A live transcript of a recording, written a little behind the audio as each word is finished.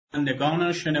بینندگان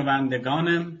و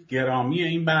شنوندگان گرامی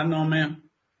این برنامه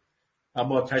و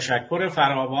با تشکر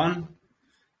فراوان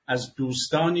از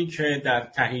دوستانی که در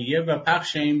تهیه و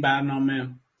پخش این برنامه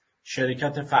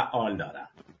شرکت فعال دارند.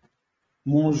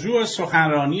 موضوع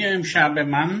سخنرانی امشب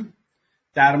من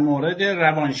در مورد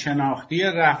روانشناختی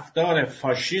رفتار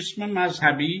فاشیسم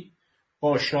مذهبی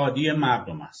با شادی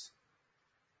مردم است.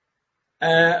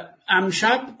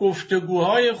 امشب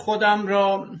گفتگوهای خودم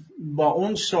را با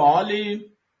اون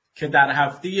سوالی که در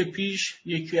هفته پیش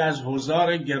یکی از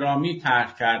حضار گرامی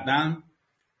طرح کردن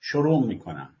شروع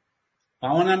میکنم و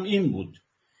اونم این بود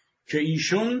که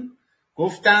ایشون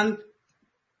گفتند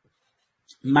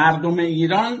مردم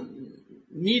ایران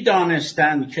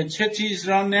میدانستند که چه چیز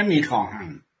را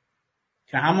نمیخواهند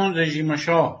که همان رژیم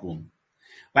شاه بود،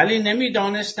 ولی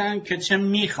نمیدانستند که چه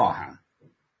میخواهند.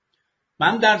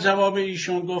 من در جواب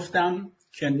ایشون گفتم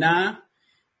که نه،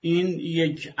 این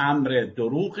یک امر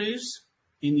دروغی است،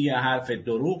 این یه حرف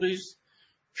دروغی است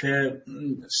که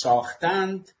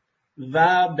ساختند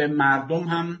و به مردم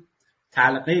هم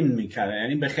تلقین میکردن،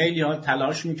 یعنی به خیلی ها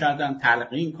تلاش میکردن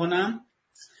تلقین کنن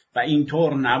و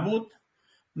اینطور نبود.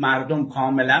 مردم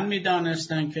کاملا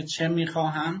میدانستن که چه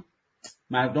میخواهن.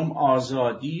 مردم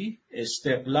آزادی،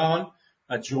 استقلال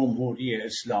و جمهوری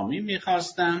اسلامی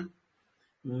میخواستن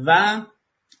و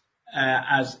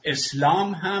از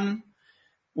اسلام هم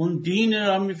اون دین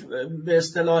را به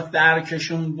اصطلاح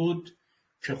درکشون بود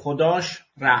که خداش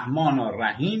رحمان و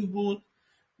رحیم بود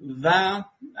و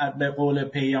به قول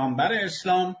پیامبر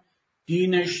اسلام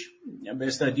دینش به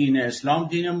اصطلاح دین اسلام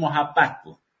دین محبت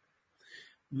بود.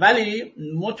 ولی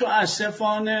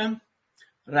متاسفانه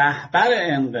رهبر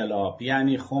انقلاب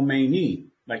یعنی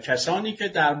خمینی و کسانی که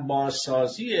در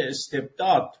بازسازی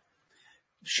استبداد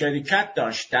شرکت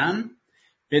داشتن،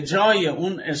 به جای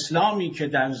اون اسلامی که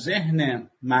در ذهن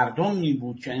مردم می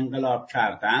بود که انقلاب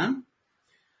کردن،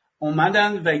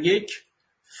 اومدن و یک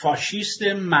فاشیست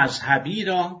مذهبی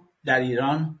را در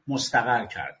ایران مستقر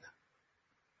کردن.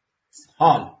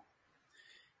 حال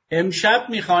امشب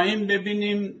می‌خواهیم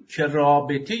ببینیم که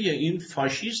رابطه این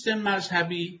فاشیست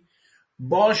مذهبی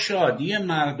با شادی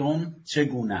مردم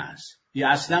چگونه است، یا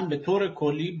اصلا به طور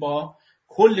کلی با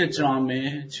کل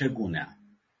جامعه چگونه.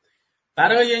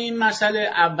 برای این مسئله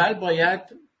اول باید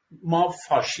ما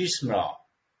فاشیسم را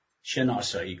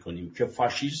شناسایی کنیم که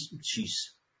فاشیسم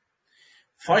چیست.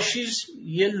 فاشیسم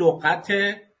یه لغت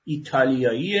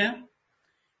ایتالیاییه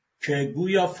که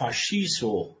گویا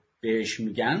فاشیسو بهش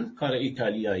میگن، کار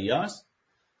ایتالیایی است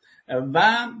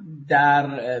و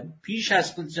در پیش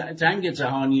از جنگ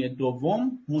جهانی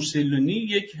دوم موسولینی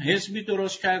یک حزبی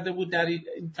درست کرده بود در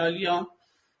ایتالیا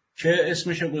که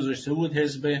اسمش گذاشته بود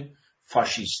حزب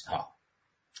فاشیست ها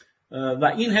و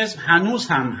این حزب هنوز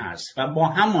هم هست و با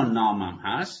همان نام هم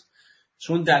هست،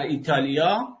 چون در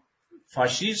ایتالیا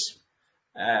فاشیسم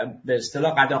به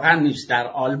اصطلاح قدغن نیست، در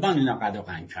آلمان اینا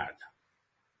قدغن کردن.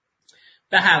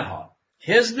 به هر حال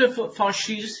حزب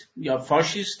فاشیست یا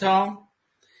فاشیست ها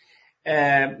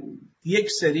یک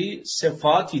سری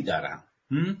صفاتی دارن،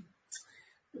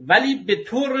 ولی به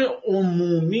طور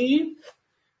عمومی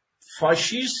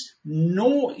فاشیست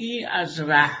نوعی از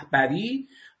رهبری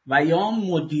و یا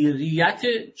مدیریت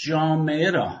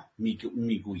جامعه را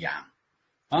میگویم.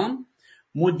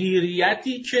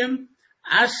 مدیریتی که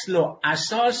اصل و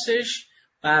اساسش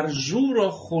بر زور و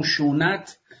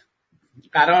خشونت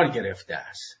قرار گرفته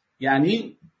است.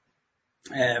 یعنی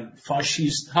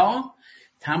فاشیست ها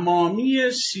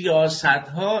تمامی سیاست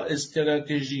ها،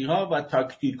 استراتژی ها و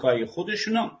تاکتیک های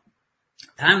خودشون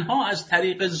تنها از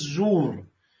طریق زور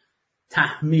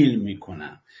تحمیل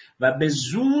میکنن و به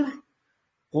زور،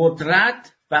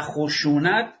 قدرت و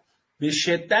خشونت به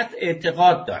شدت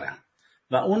اعتقاد دارن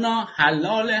و اونا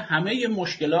حلال همه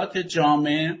مشکلات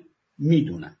جامعه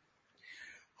میدونن.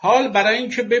 حال برای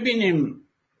اینکه ببینیم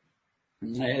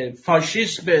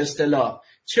فاشیسم به اصطلاح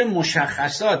چه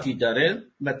مشخصاتی داره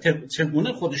و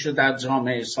چگونه خودش رو در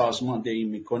جامعه سازماندهی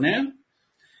میکنه،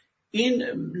 این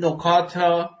نکات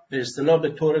ها به اصطلاح به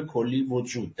طور کلی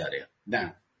وجود داره.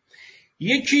 نه،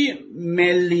 یکی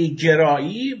ملی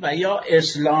گرایی و یا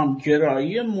اسلام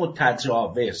گرایی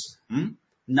متجاوز،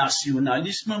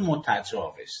 ناسیونالیسم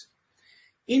متجاوز.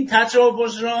 این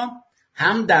تجاوز را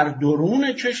هم در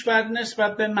درون کشور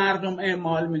نسبت به مردم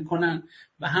اعمال میکنن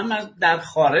و هم در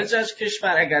خارج از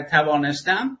کشور اگر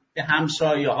توانستن به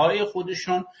همسایه های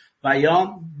خودشون و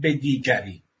یا به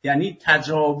دیگری. یعنی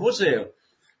تجاوز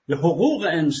به حقوق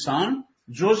انسان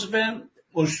جزو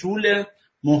اصول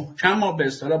محکم و به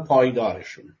اصطلاح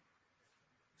پایدارشون.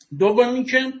 دومی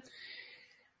که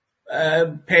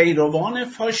پیروان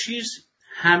فاشیسم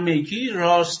همگی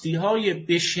راستی های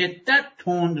به شدت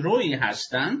تندرویی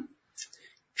هستند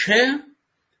که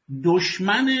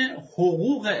دشمن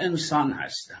حقوق انسان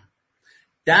هستند.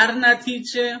 در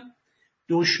نتیجه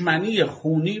دشمنی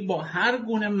خونی با هر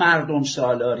گونه مردم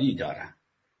سالاری دارن.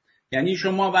 یعنی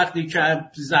شما وقتی که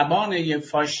زبان یه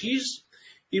فاشیست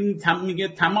این میگه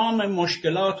تمام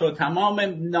مشکلات و تمام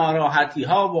ناراحتی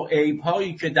ها و عیب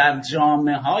هایی که در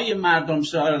جامعه های مردم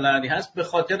سالاری هست به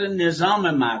خاطر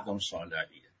نظام مردم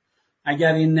سالاریه.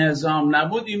 اگر این نظام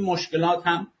نبود این مشکلات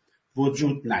هم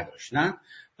وجود نداشت، نه؟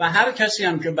 و هر کسی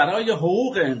هم که برای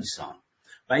حقوق انسان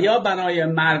و یا برای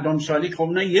مردم سالاری، خب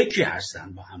اینا یکی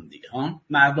هستن با هم دیگه.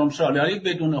 مردم سالاری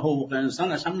بدون حقوق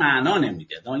انسان اصلا معنا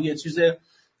نمیده، یه چیز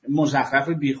مزخرف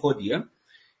بیخودیه.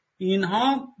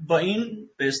 اینها با این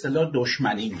به اصطلاح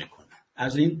دشمنی میکنن،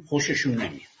 از این خوششون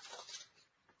نمیاد.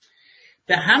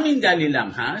 به همین دلیل هم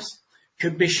هست که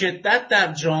به شدت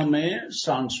در جامعه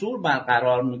سانسور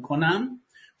برقرار میکنن،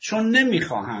 چون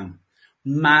نمیخواهن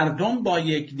مردم با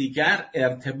یکدیگر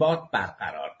ارتباط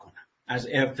برقرار کنن. از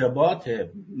ارتباط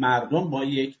مردم با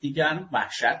یکدیگر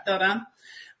وحشت دارن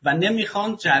و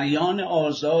نمیخوان جریان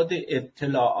آزاد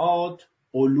اطلاعات،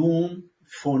 علوم،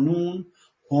 فنون،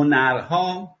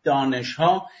 هنرها،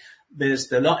 دانشها به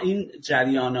اصطلاح این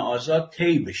جریان آزاد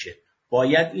طی بشه.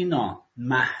 باید اینا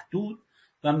محدود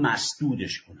و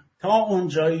مسدودش کنن تا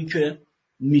اونجایی که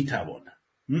میتوانن.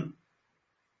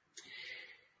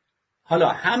 حالا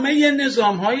همه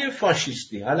نظام‌های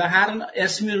فاشیستی، حالا هر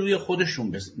اسمی روی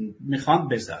خودشون میخوان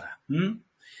بذارن،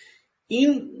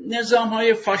 این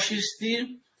نظام‌های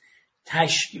فاشیستی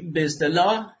به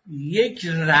اصطلاح یک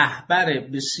رهبر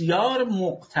بسیار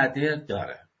مقتدر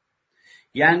داره.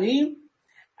 یعنی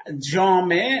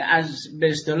جامعه از به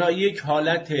اصطلاح یک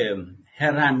حالت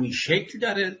هرمی شکل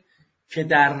داره که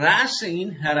در رأس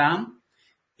این هرم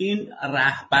این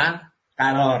رهبر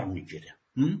قرار میگیره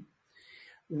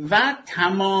و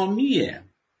تمامی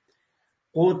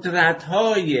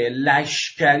قدرت‌های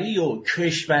لشکری و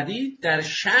کشوری در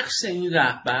شخص این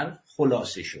رهبر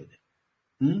خلاصه شده.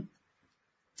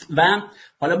 و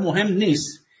حالا مهم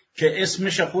نیست که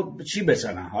اسمش خود چی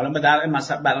بزنن. حالا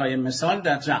برای مثال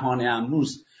در جهان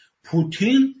امروز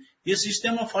پوتین یه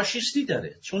سیستم فاشیستی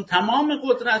داره، چون تمام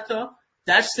قدرت‌ها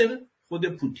دست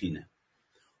خود پوتینه.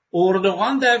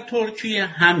 اردوغان در ترکیه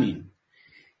همین.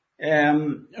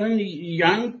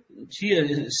 اون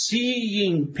سی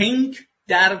یین پینگ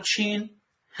در چین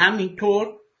همینطور،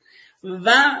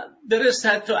 و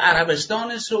برسد تو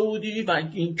عربستان سعودی و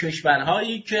این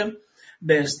کشورهایی که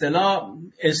به اصطلاح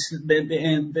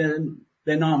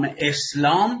به نام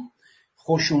اسلام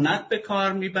خشونت به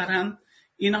کار میبرن.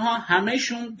 اینها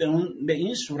همهشون به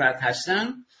این صورت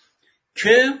هستن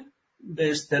که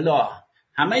به اصطلاح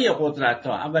همه قدرت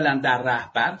ها اولا در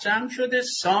رهبر جمع شده،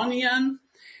 ثانیاً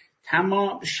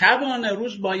شبانه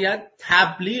روز باید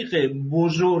تبلیغ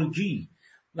بزرگی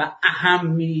و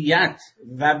اهمیت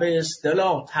و به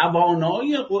اصطلاح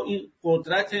توانایی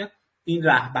قدرت این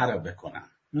رهبر رو بکنن.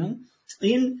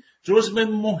 این جزو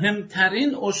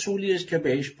مهمترین اصولی است که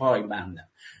بهش پایبندن.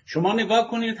 شما نگاه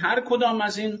کنید هر کدام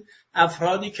از این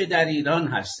افرادی که در ایران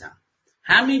هستن،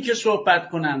 همین که صحبت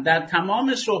کنن در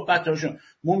تمام صحبتاشون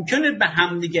ممکنه به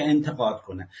همدیگه انتقاد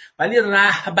کنن، ولی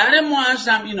رهبر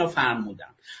معظم اینو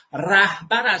فرمودن.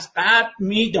 رهبر از قبل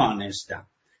میدانستن.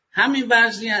 همین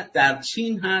وضعیت در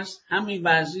چین هست، همین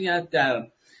وضعیت در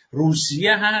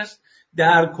روسیه هست،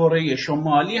 در کره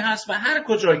شمالی هست و هر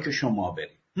کجایی که شما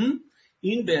برید.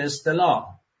 این به اصطلاح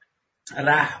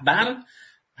رهبر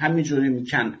همینجوری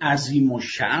میگن عظیم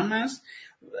الشأن است،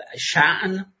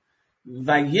 شأن،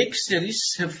 و یک سری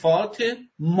صفات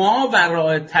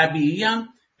ماوراء طبیعی هم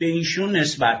به ایشون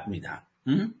نسبت میدن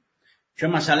که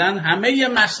مثلا همه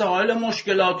مسائل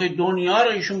مشکلات دنیا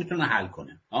رو ایشون میتونه حل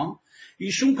کنه.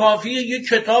 ایشون کافیه یک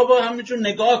کتاب رو همینجور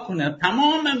نگاه کنه،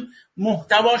 تمام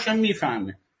محتواش رو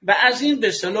میفهمه و از این به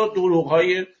اصطلاح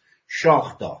دروغ‌های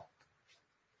شاخدار.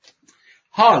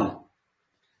 حال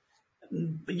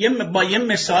با یه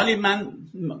مثالی من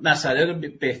مسئله رو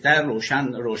بهتر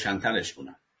روشن‌ترش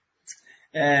کنم.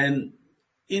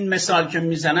 این مثال که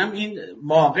میزنم این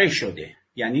واقع شده،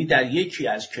 یعنی در یکی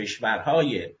از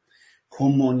کشورهای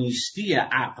کمونیستی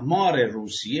اقمار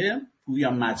روسیه،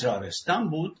 گویا مجارستان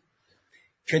بود،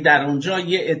 که در اونجا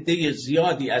یه عده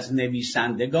زیادی از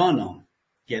نویسندگان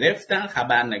گرفتن،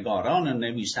 خبرنگاران و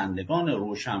نویسندگان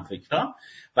روشنفکران،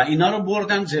 و اینا رو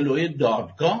بردن جلوی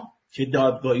دادگاه که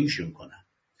دادگاهیشون کنن.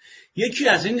 یکی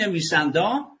از این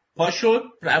نویسندگان پا شد،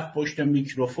 رفت پشت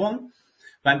میکروفون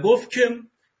و گفت که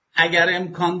اگر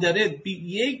امکان داره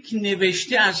یک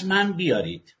نوشته از من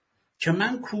بیارید که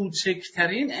من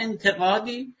کوچکترین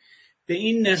انتقادی به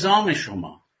این نظام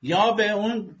شما یا به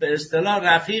اون به اصطلاح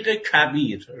رفیق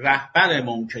کبیر رهبر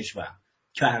اون کشور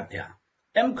کردم،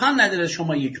 امکان نداره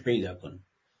شما یک پیدا کنید.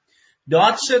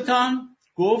 دادستان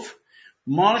گفت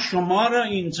ما شما را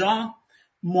اینجا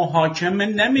محاکمه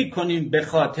نمی کنیم به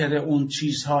خاطر اون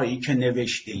چیزهایی که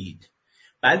نوشته اید،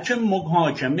 بلکه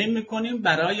محاکمه می کنیم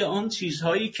برای آن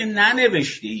چیزهایی که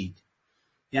ننوشته اید.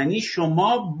 یعنی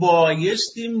شما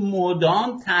بایستی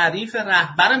مدام تعریف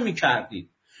رهبر می کردید،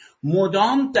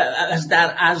 مدام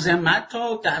در عظمت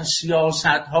ها، در سیاست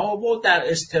ها و در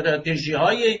استراتژی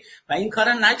های و این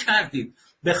کار نکردید.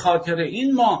 به خاطر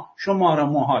این ما شما را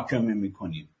محاکمه می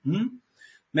کنیم.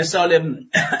 مثال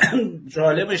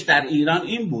جالبش در ایران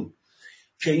این بود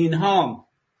که اینها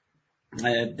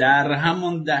در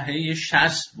همون دهه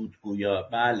 60 بود گویا،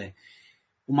 بله،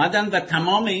 اومدن و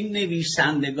تمام این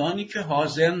نویسندگانی که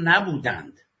حاضر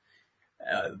نبودند،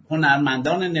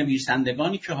 هنرمندان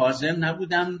نویسندگانی که حاضر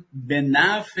نبودند به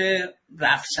نفع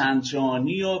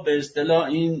رفسنجانی و به اصطلاح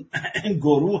این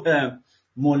گروه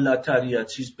ملاتاریا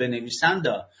چیز بنویسند،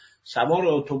 سوار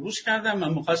اتوبوس کردم و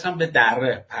میخواستم به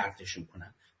دره پرتشون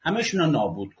کنم، همشون رو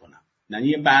نابود کنم. یعنی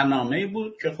یه برنامه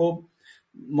بود که خب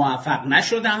موفق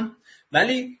نشدم،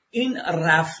 ولی این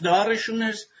رفتارشون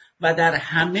است و در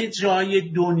همه جای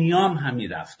دنیا هم همین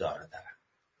رفتار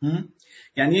دارن.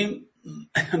 یعنی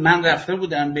من رفته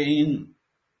بودم به این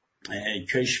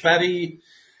کشوری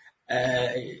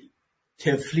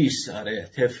تفلیس،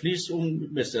 تفلیس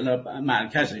اون به اصطلاح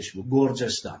مرکزش بود،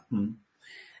 گرجستان،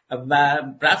 و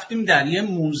رفتیم در یه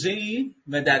موزه‌ای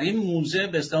و در این موزه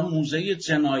به اصطلاح موزه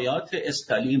جنایات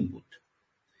استالین بود.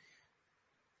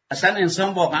 اصلا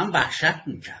انسان واقعا وحشت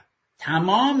میکرد.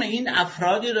 تمام این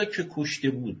افرادی را که کشته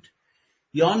بود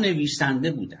یا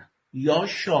نویسنده بودن، یا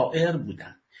شاعر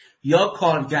بودن، یا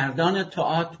کارگردان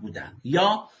تئاتر بودن،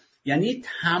 یا یعنی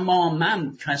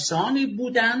تماما کسانی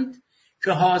بودند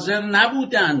که حاضر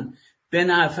نبودند به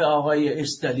نفع آقای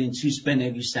استالین چیز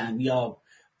بنویسند یا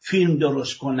فیلم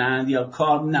درست کنند یا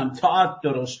تئاتر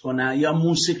درست کنند یا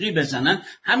موسیقی بزنند.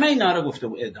 همه اینا رو گفته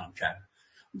بود اعدام کرد.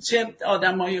 چه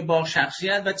آدمای با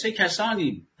شخصیت و چه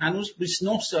کسانی هنوز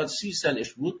 29 سال 30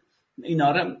 سالش بود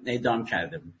اینا رو اعدام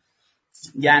کرده بود.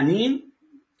 یعنی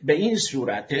به این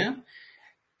صورته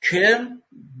که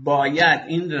باید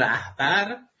این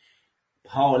رهبر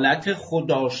حالت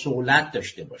خداسولت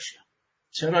داشته باشه،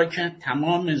 چرا که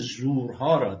تمام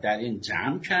زورها را در این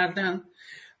جمع کردن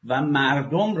و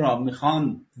مردم را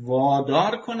میخوان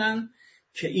وادار کنن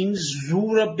که این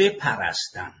زور را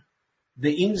بپرستن، به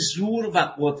این زور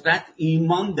و قدرت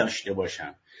ایمان داشته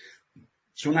باشن.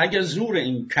 چون اگر زور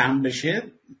این کم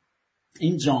بشه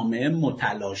این جامعه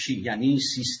متلاشی، یعنی این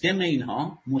سیستم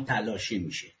اینها متلاشی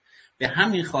میشه. به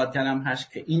همین خاطرم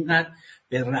هست که اینقدر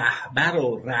به رهبر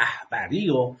و رهبری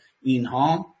و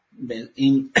اینها به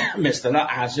این به اصطلاح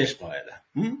ارزش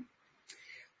قائلن.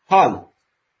 حال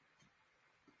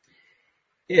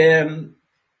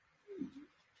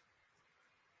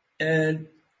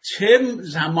چه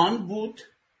زمان بود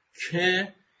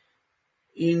که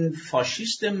این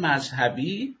فاشیست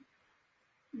مذهبی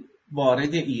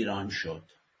وارد ایران شد؟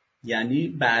 یعنی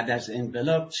بعد از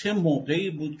انقلاب چه موقعی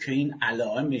بود که این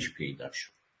علائمش پیدا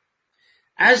شد؟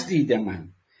 از دید من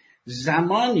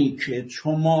زمانی که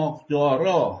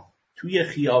چماقدارا توی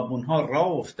خیابونها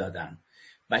راه افتادن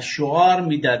و شعار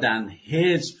میدادن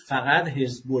حزب فقط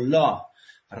حزب الله،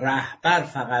 رهبر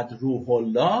فقط روح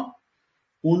الله،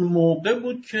 اون موقع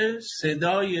بود که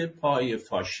صدای پای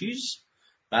فاشیسم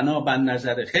بنابر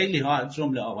نظر خیلی ها از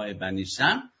جمله آقای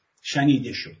بنی‌سم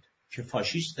شنیده شد که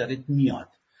فاشیست داره میاد،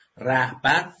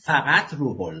 رهبر فقط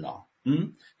روح الله،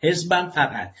 حزبم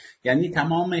فقط، یعنی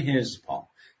تمام حزب ها،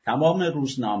 تمام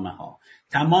روزنامه ها،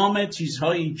 تمام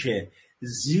چیزهایی که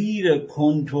زیر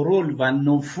کنترل و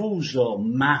نفوذ و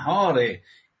مهار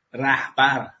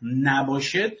رهبر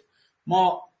نباشد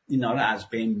ما اینا رو از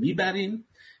بین میبریم.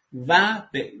 و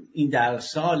به این در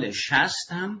سال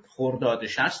 60 هم خرداد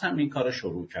 60 هم این کار رو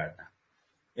شروع کردن.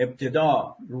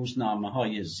 ابتدا روزنامه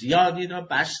های زیادی را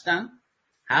بستن،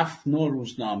 7 نوع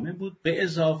روزنامه بود به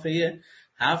اضافه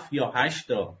 7 یا 8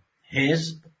 تا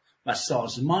حزب و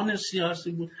سازمان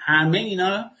سیاسی بود. همه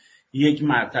اینا یک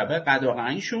مرتبه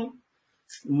قدغن شد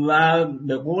و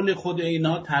به قول خود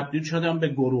اینا تبدیل شدن به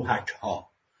گروهک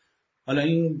ها. حالا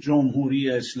این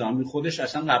جمهوری اسلامی خودش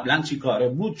اصلا قبلا چی کاره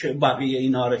بود که بقیه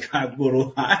اینا رو کرد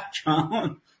گروهک؟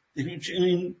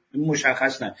 این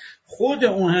مشخص نه. خود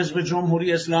اون حزب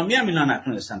جمهوری اسلامی هم اینا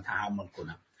نتونستن تحمل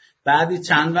کنن، بعدی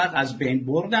چند وقت از بین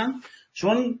بردن،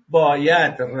 چون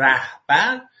باید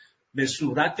رهبر به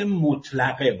صورت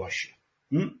مطلقه باشه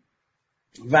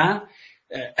و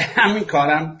همین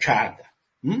کارم کردن.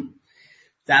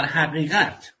 در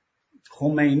حقیقت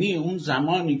خمینی اون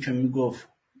زمانی که میگفت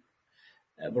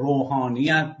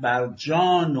روحانیت بر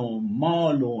جان و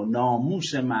مال و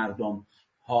ناموس مردم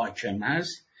حاکم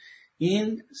است،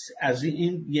 این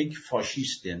یک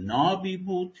فاشیست نابی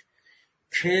بود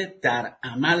که در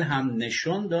عمل هم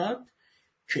نشون داد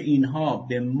که اینها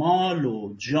به مال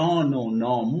و جان و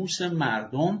ناموس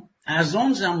مردم از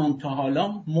آن زمان تا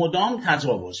حالا مدام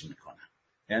تجاوز میکنن.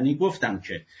 یعنی گفتم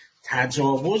که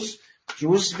تجاوز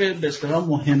جزو به اصطلاح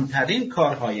مهمترین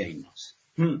کارهای ایناست.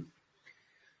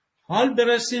 حال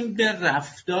برسیم به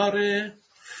رفتار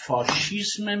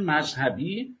فاشیسم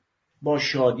مذهبی با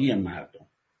شادی مردم.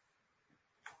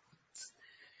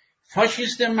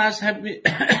 فاشیست مذهبی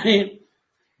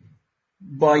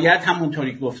باید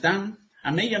همونطوری گفتم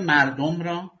همه مردم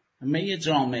را، همه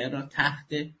جامعه را تحت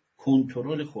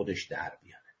کنترل خودش در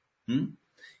بیاره.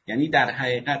 یعنی در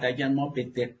حقیقت اگر ما به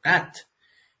دقت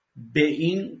به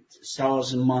این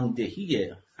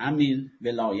سازماندهی همین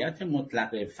ولایت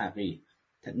مطلق فقیه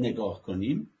نگاه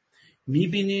کنیم،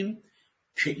 میبینیم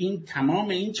که این تمام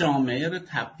این جامعه را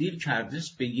تبدیل کرده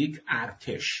است به یک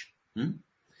ارتش.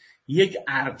 یک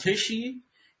ارتشی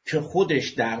که خودش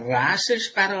در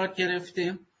رأسش قرار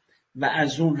گرفته و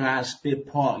از اون رأس به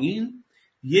پایین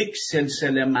یک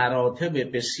سلسله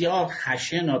مراتب بسیار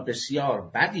خشن و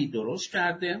بسیار بدی درست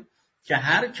کرده که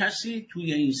هر کسی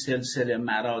توی این سلسله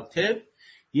مراتب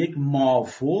یک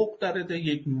مافوق داره،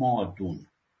 یک مادون.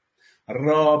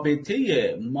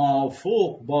 رابطه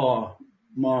مافوق با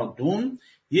مادون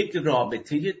یک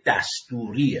رابطه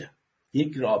دستوریه،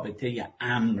 یک رابطه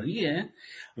امریه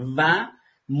و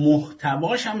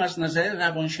محتواش هم از نظر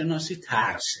روانشناسی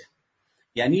ترسه.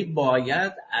 یعنی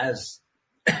باید از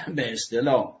به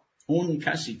اصطلاح اون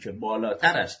کسی که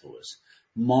بالاتر از تو است،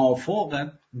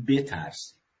 مافوقت،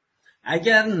 بترسی.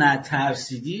 اگر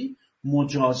نترسیدی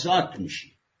مجازات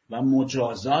میشی و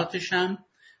مجازاتش هم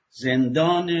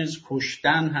زندان،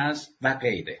 کشتن هست و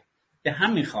غیره. به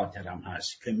همین خاطرم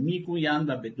هست که میگویم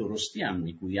و به درستی هم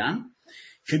میگویم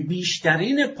که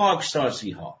بیشترین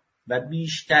پاکسازی ها و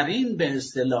بیشترین به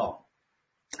اصطلاح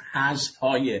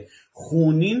حزب‌های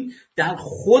خونین در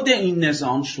خود این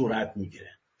نظام صورت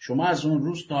میگیره. شما از اون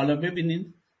روز تا حالا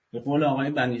ببینید به قول آقای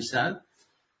بنی صدر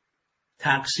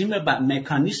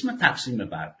مکانیسم تقسیم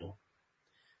بر دو.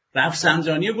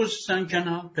 رفسنجانی گذاشتن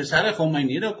کنار، پسر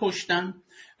خمینی را کشتن،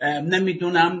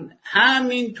 نمیدونم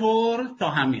همینطور تا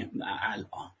همین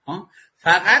الان.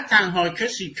 فقط تنها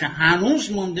کسی که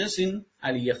هنوز مونده است این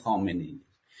علی خامنه‌ای.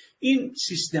 این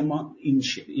سیستم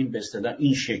این به اصطلاح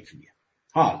این شکلیه.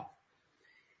 حال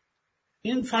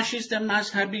این فاشیست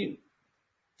مذهبی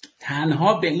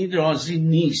تنها به این راضی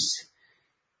نیست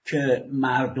که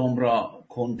مردم را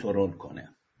کنترل کنه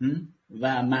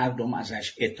و مردم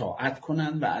ازش اطاعت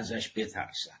کنن و ازش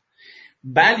بترسن،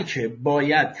 بلکه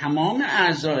باید تمام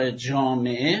اعضای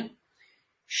جامعه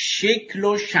شکل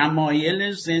و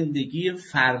شمایل زندگی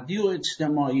فردی و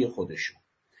اجتماعی خودشون،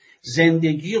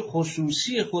 زندگی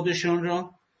خصوصی خودشون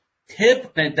را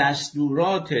طبق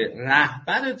دستورات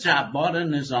رهبر جبار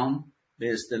نظام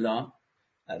به اصطلاح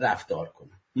رفتار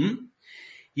کنن.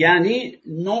 یعنی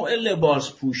نوع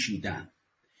لباس پوشیدن،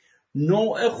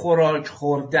 نوع خوراک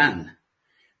خوردن،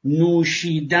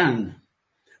 نوشیدن،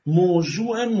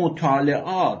 موضوع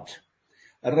مطالعات،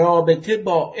 رابطه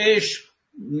با عشق،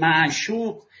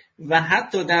 معشوق و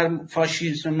حتی در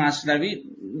فاشیسم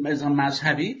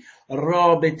مذهبی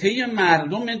رابطه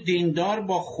مردم دیندار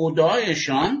با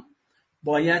خدایشان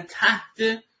باید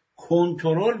تحت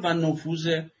کنترل و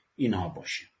نفوذ اینها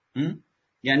باشه.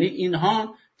 یعنی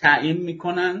اینها تعیین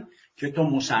میکنن که تو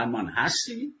مسلمان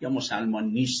هستی یا مسلمان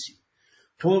نیستی،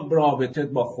 تو رابطت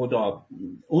با خدا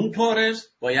اون طور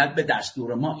است، باید به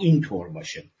دستور ما این طور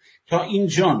باشه. تا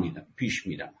اینجا پیش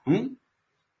میرم.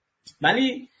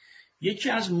 ولی یکی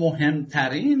از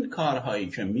مهمترین کارهایی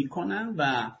که میکنن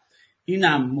و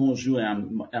اینم موضوع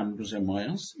امروز ما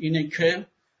است، اینه که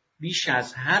بیش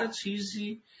از هر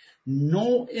چیزی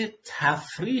نوع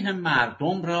تفریح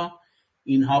مردم را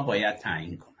اینها باید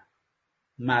تعیین کنن.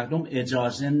 مردم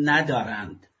اجازه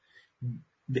ندارند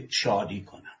شادی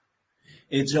کنند،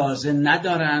 اجازه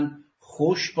ندارند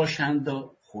خوش باشند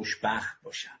و خوشبخت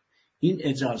باشند. این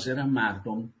اجازه را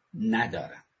مردم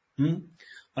ندارند.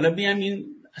 حالا بیایم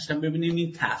اصلا ببینیم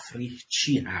این تفریح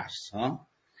چی هست.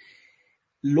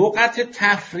 لغت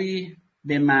تفریح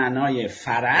به معنای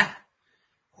فرح،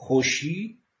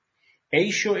 خوشی،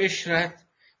 عیش و عشرت،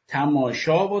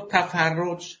 تماشا و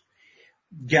تفرج،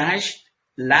 گشت،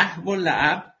 لهو و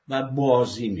لعب و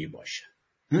بازی می باشد.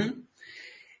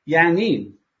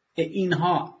 یعنی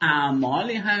اینها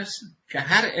اعمالی هست که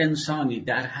هر انسانی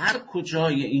در هر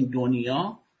کجای این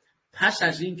دنیا پس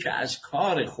از این که از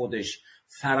کار خودش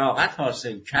فراغت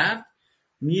حاصل کرد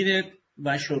میره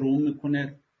و شروع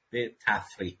میکنه به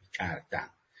تفریح کردن.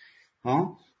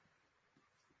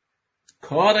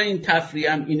 کار این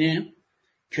تفریح هم اینه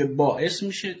که باعث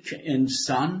میشه که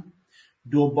انسان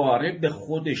دوباره به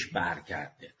خودش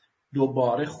برگرده،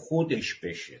 دوباره خودش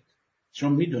بشه.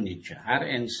 چون میدونید که هر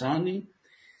انسانی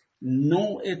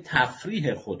نوع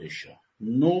تفریح خودشه،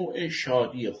 نوع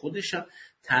شادی خودشه،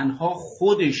 تنها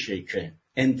خودشه که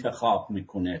انتخاب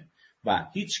میکنه و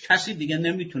هیچ کسی دیگه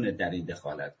نمیتونه در این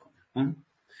دخالت کنه.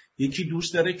 یکی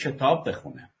دوست داره کتاب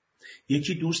بخونه،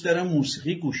 یکی دوست داره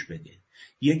موسیقی گوش بده،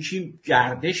 یکی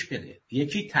گردش بره،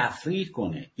 یکی تفریح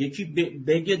کنه، یکی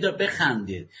بگه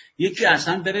بخنده، یکی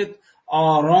اصلا بره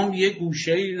آرام یه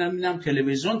گوشه نمیدونم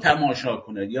تلویزیون تماشا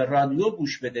کنه یا رادیو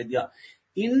گوش بده. یا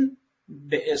این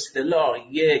به اصطلاح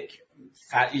یک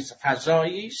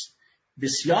فضایی است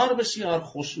بسیار بسیار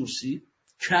خصوصی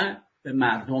که به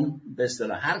مردم به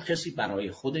اصطلاح هر کسی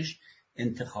برای خودش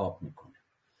انتخاب میکنه.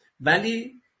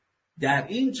 ولی در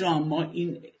این جا ما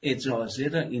این اجازه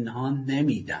را اینها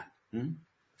نمیدن.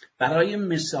 برای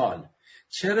مثال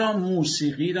چرا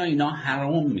موسیقی را اینا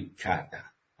حرام میکردن؟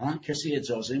 کسی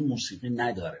اجازه موسیقی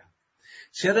نداره.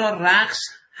 چرا رقص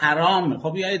حرامه؟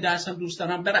 خب یه دستم دوست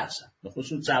دارم برقصن، به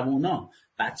خصوص جوونا،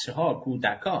 بچه ها،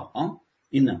 کودکا.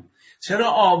 اینا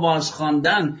چرا آواز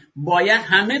خواندن باید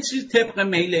همه چیز طبق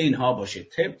میل اینها باشه،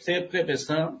 طبق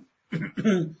بسیار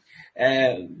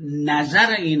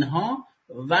نظر اینها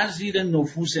و زیر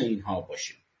نفوذ اینها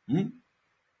باشه.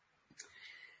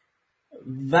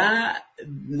 و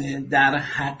در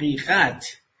حقیقت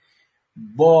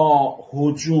با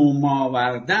هجوم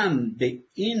آوردن به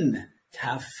این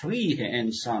تفریح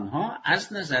انسان‌ها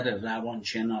از نظر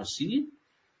روانشناسی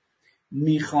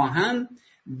میخواهند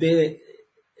به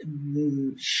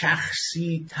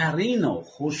شخصی ترین و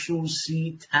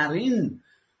خصوصی ترین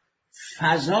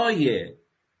فضای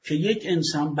که یک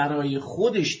انسان برای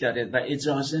خودش داره و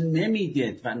اجازه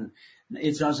نمیده و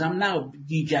اجازه هم نه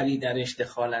دیگری درش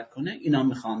دخالت کنه، اینا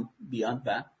میخوان بیان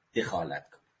و دخالت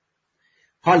کنه.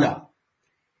 حالا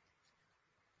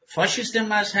فاشیست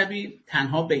مذهبی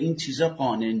تنها به این چیزا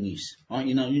قانع نیست.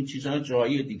 این چیزا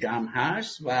جایی دیگه هم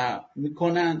هست و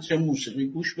میکنن، چه موسیقی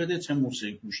گوش بده، چه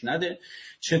موسیقی گوش نده،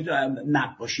 چه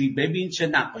نقاشی ببین، چه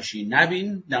نقاشی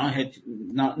نبین.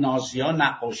 نازی‌ها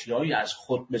نقاشی‌هایی از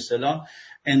خود به اصطلاح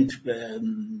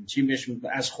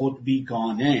از خود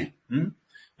بیگانه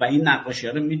و این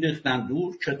نقاشی‌ها رو می‌ریختن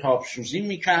دور، کتاب سوزی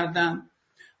می‌کردن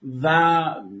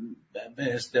و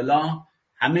به اصطلاح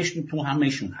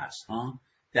همشون هست.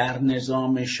 در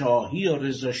نظام شاهی و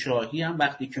رضا شاهی هم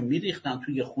وقتی که می‌ریختن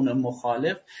توی خونه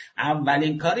مخالف،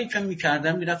 اولین کاری که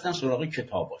می‌کردن می‌رفتن سراغ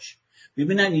کتاباش،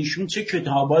 ببینن ایشون چه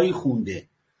کتابایی خونده،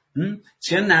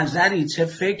 چه نظری، چه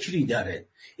فکری داره.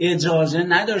 اجازه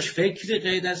نداشت فکری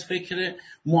غیر از فکر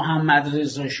محمد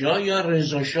رضا شاه یا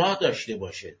رضا شاه داشته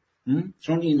باشه،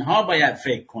 چون اینها باید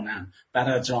فکر کنن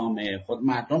برای جامعه. خود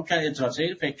مردم که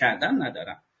اجازه فکر کردن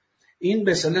ندارن. این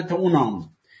به صلت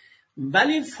اونام.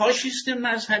 ولی فاشیست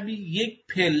مذهبی یک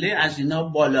پله از اینا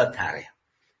بالاتره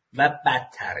و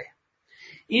بدتره.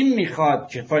 این میخواد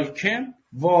که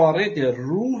وارد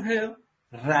روح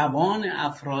روان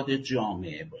افراد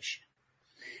جامعه باشه.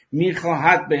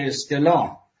 میخواهد به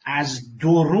اصطلاح از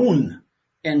درون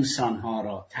انسانها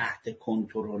را تحت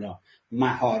کنترل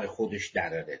مهار خودش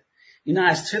دراره. اینا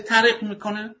از چه طریق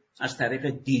میکنه؟ از طریق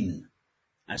دین،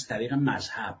 از طریق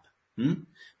مذهب.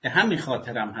 به همین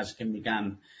خاطرم هست که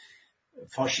میگن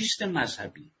فاشیست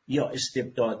مذهبی یا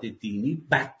استبداد دینی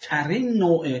بدترین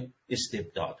نوع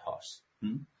استبداد هاست.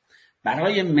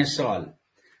 برای مثال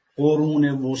قرون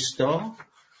وسطا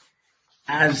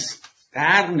از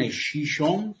قرن 6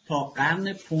 تا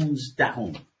قرن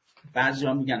 15،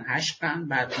 بعضیا میگن 8 قرن،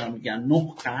 بعضیا میگن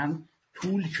 9 قرن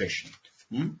طول کشید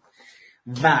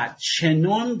و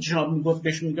چنان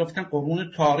بهش میگفتن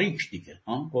قرون تاریک دیگه،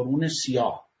 قرون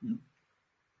سیاه.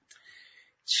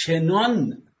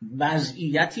 چنان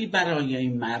وضعیتی برای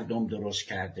این مردم درست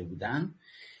کرده بودن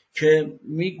که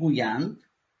میگویند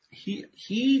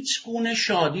هیچ گونه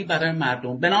شادی برای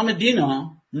مردم به نام دین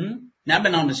نه به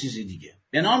نام چیزی دیگه،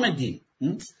 به نام دین.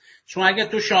 چون اگه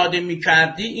تو شادی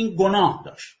میکردی این گناه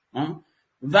داشت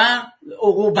و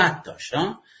عقوبت داشت.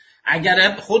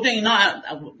 اگر خود اینا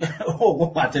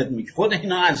عقوبتت میکرد، خود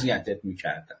اینا اذیتت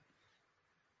میکردن.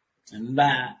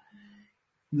 و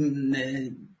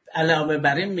علاوه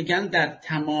بر این میگن در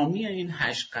تمامی این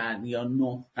 8 قرن یا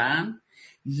 9 قرن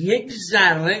یک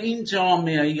ذره این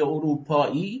جامعه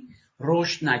اروپایی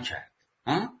رشد نکرد.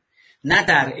 نه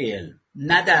در علم،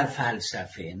 نه در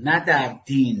فلسفه، نه در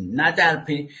دین، نه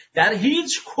در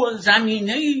هیچ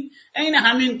زمینه‌ای. این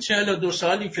همین 42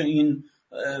 سالی که این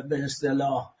به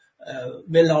اصطلاح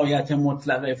ولایت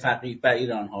مطلقه فقیه بر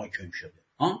ایران حاکم شده.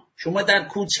 شما در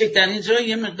کوچکترین جای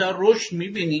یه مقدار رشد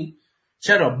میبینی.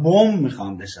 چرا؟ بمب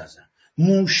میخوان بسازن،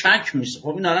 موشک میسازن.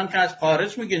 خب این هم که از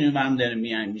خارج میگیریم و هم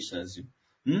داریم میسازیم.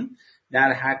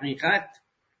 در حقیقت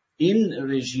این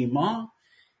رژیما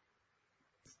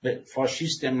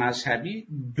فاشیست مذهبی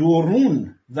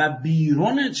درون و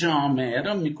بیرون جامعه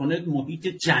را میکنه محیط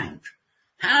جنگ.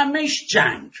 همش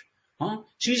جنگ.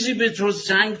 چیزی به جز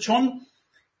جنگ، چون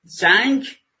جنگ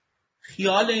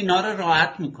خیال اینا را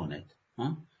راحت میکنه.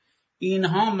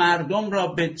 اینها مردم را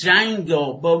به جنگ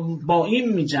و با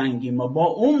این میجنگیم و با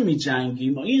اون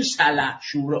میجنگیم و این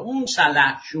سلحشور اون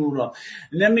سلحشور،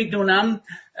 نمیدونم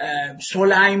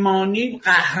سلیمانی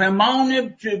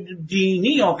قهرمان دینی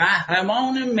یا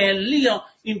قهرمان ملی یا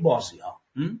این بازی ها.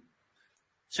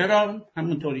 چرا؟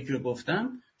 همونطوری که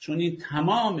گفتم، چون این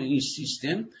تمام این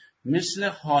سیستم مثل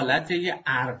حالت یه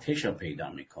ارتش رو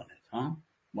پیدا میکنه.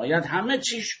 باید همه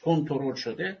چیش کنترل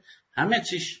شده، همه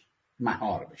چیش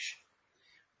مهار بشه.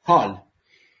 حال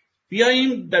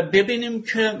بیاییم ببینیم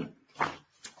که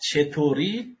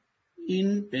چطوری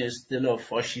این به اصطلاح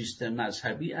فاشیست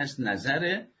مذهبی از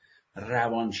نظر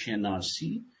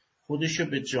روانشناسی خودشو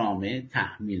به جامعه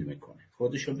تحمیل میکنه،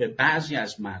 خودشو به بعضی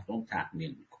از مردم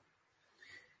تحمیل میکنه.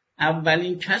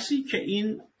 اولین کسی که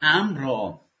این امر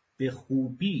را به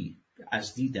خوبی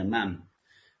از دید من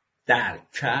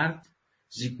درک کرد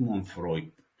زیگموند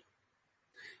فروید بود.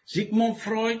 زیگموند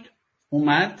فروید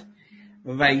اومد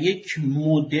و یک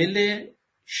مدل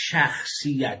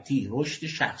شخصیتی، رشد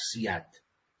شخصیت،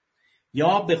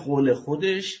 یا به قول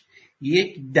خودش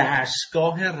یک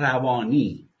دستگاه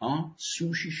روانی،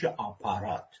 سوشش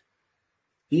آپارات،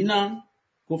 اینا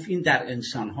گفت این در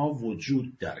انسانها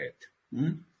وجود دارد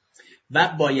و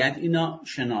باید اینا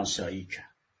شناسایی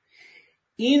کرد.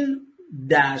 این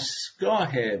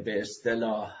دستگاه به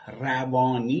اصطلاح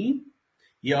روانی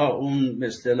یا اون به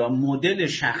اصطلاح مدل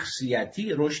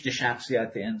شخصیتی، رشد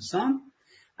شخصیت انسان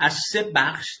از 3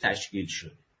 بخش تشکیل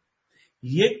شده.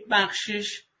 یک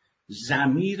بخشش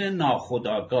ضمیر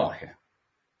ناخودآگاهه،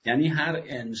 یعنی هر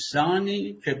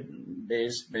انسانی که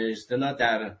به اصطلاح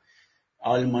در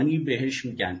آلمانی بهش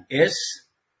میگن اس،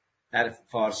 در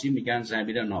فارسی میگن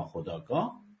ضمیر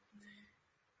ناخودآگاه.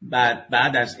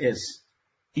 بعد از اس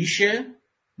ایشه،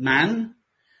 من،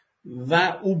 و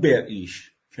اوبر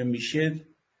ایش که میشه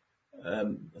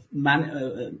من،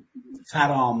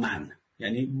 فرامن،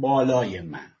 یعنی بالای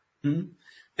من.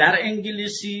 در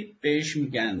انگلیسی بهش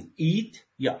میگن اید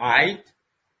یا آید،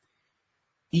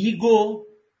 ایگو،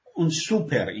 اون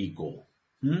سوپر ایگو.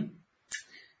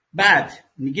 بعد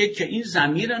میگه که این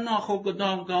ضمیر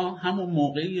ناخودآگاه همون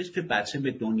موقعی است که بچه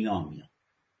به دنیا میاد.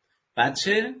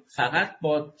 بچه فقط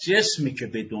با جسمی که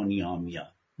به دنیا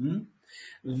میاد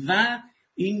و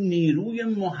این نیروی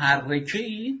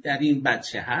محرکه‌ای در این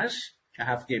بچه هست که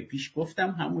هفته پیش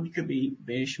گفتم، همونی که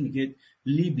بهش میگه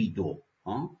لیبیدو،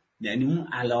 یعنی اون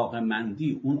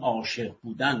علاقه‌مندی، اون عاشق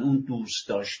بودن، اون دوست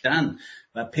داشتن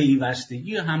و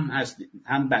پیوستگی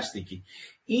هم بستگی.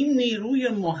 این نیروی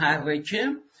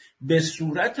محرکه به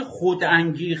صورت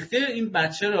خودانگیخته این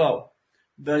بچه را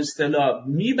به اصطلاح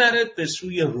میبرد به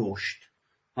سوی رشد،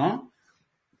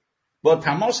 با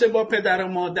تماس با پدر و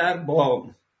مادر،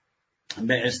 با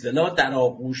به اصطلاح در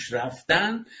آغوش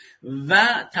رفتن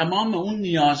و تمام اون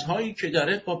نیازهایی که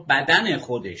داره با بدن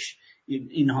خودش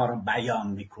اینها رو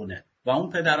بیان میکنه و اون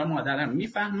پدر و مادرم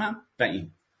میفهمم و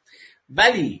این.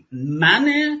 ولی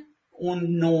من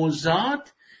اون نوزاد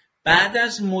بعد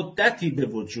از مدتی به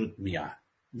وجود میاد،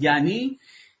 یعنی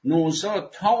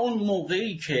نوزاد تا اون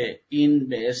موقعی که این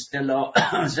به اصطلاح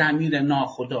ضمیر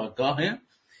ناخودآگاهه،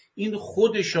 این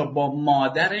خودشو با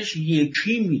مادرش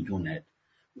یکی میدونه،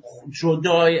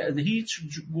 هیچ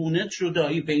گونه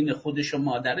جدایی بین خودش و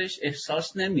مادرش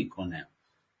احساس نمیکنه.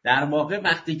 در واقع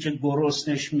وقتی که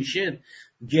گرسنش میشه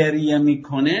گریه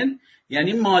میکنه،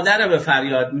 یعنی مادر به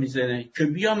فریاد میزنه که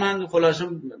بیا من خلاصه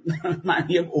من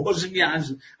یک عضوی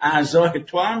از اعضای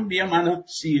تو هم، بیا منو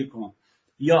سیر کن،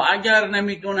 یا اگر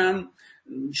نمیدونم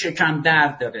شکم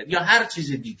درد داره یا هر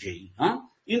چیز دیگه ای.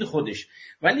 این خودش.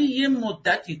 ولی یه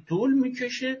مدتی طول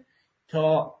میکشه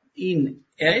تا این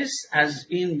اس از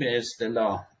این به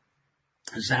اصطلاح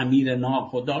ضمیر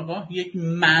ناخودآگاه یک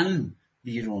من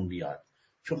بیرون بیاد.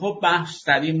 که خب بحث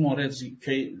در این مورد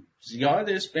که زیاد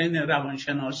است بین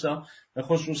روانشناسا به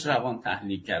خصوص روان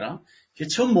تحلیلگران که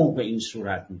چه موقع این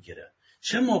صورت میگیره.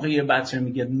 چه موقع یه بچه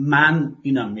میگه من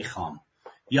اینا میخوام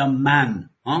یا من.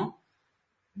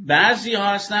 بعضی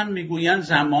ها هستن میگوین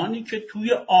زمانی که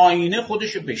توی آینه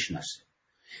خودشو بشناسه،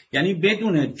 یعنی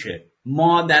بدونه که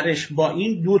مادرش با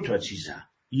این 2 چیزن،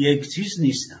 یک چیز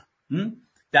نیستن.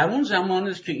 در اون زمان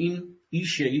است که این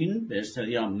ایش این به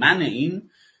اصطلاح من این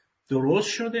درست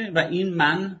شده و این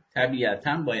من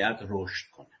طبیعتاً باید رشد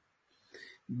کنه.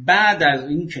 بعد از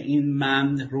اینکه این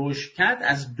من رشد کرد،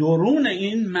 از درون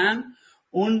این من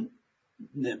اون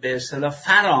به اصطلاح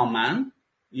فرامن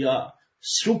یا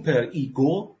سوپر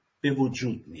ایگو به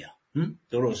وجود میاد،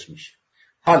 درست میشه.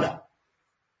 حالا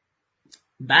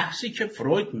بحثی که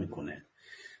فروید میکنه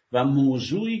و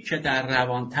موضوعی که در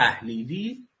روان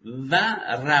تحلیلی و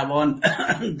روان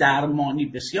درمانی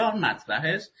بسیار مطرح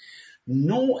است،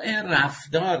 نوع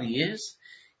رفتاری است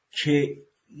که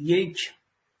یک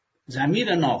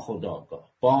ضمیر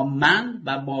ناخودآگاه با من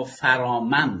و با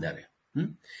فرامن داره.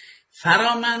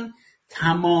 فرامن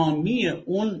تمامی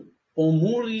اون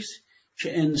اموری است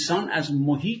که انسان از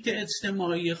محیط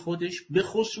اجتماعی خودش به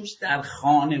خصوص در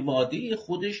خانواده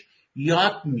خودش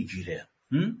یاد میگیره.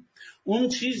 اون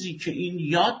چیزی که این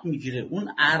یاد میگیره،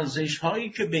 اون ارزش هایی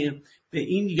که به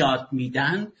این یاد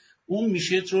میدن، اون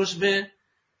میشه جزو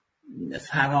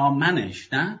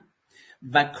فرامنش، نه؟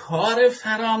 و کار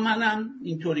فرامنم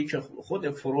اینطوری که خود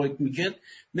فروید میگه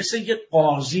مثل یه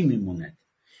قاضی میمونه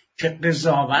که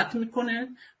قضاوت میکنه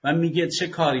و میگه چه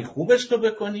کاری خوب است تو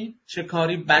بکنی، چه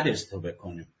کاری بد است تو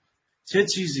بکنی، چه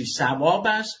چیزی ثواب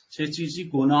است، چه چیزی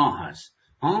گناه است.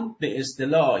 به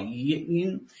اصطلاح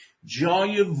این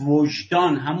جای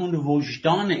وجدان، همون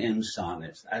وجدان انسان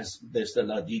است از به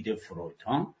اصطلاح دید فروید،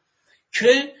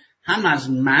 که هم از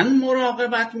من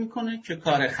مراقبت میکنه که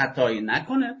کار خطایی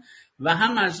نکنه و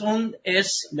هم از اون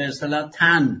به اصطلاح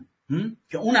تن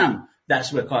که اونم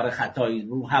دست به کار خطایی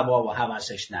رو هوا و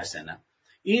هوسش نزنه.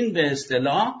 این به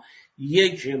اصطلاح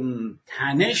یک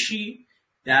تنشی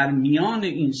در میان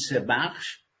این سه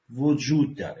بخش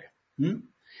وجود داره.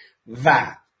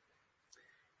 و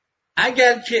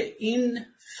اگر که این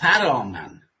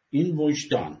فرامن، این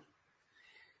وجدان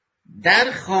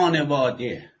در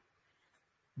خانواده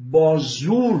با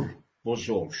زور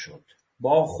بزرگ شد،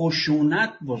 با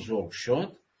خشونت بزرگ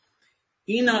شد،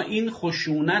 این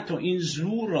خشونت و این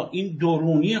زور را این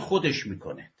درونی خودش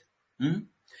میکنه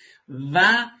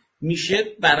و میشه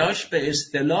براش به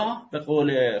اصطلاح به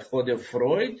قول خود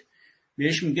فروید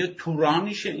بهش میگه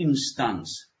تورانیش اینستانس،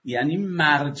 یعنی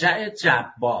مرجع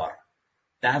جبار.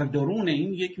 در درون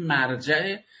این یک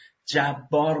مرجع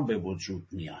جبار به وجود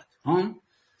میاد،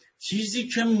 چیزی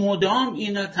که مدام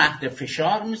اینو تحت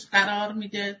فشار قرار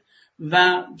میده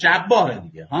و جباره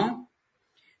دیگه.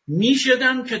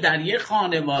 میشدم که در یک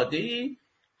خانواده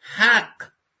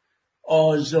حق،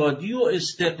 آزادی و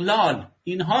استقلال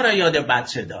اینها را یاد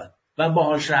بچه داد و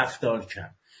باهاش رفتار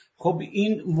کرد. خب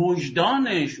این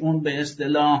وجدانش، اون به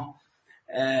اصطلاح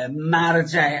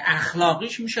مرجع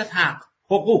اخلاقیش میشد حق،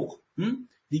 حقوق،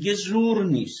 دیگه زور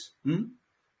نیست.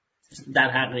 در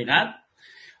حقیقت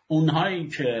اونهایی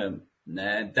که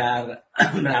در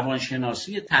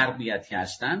روانشناسی تربیتی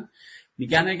هستن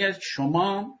میگن اگر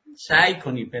شما سعی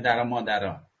کنی پدر و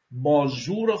مادرها با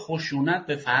زور و خشونت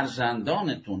به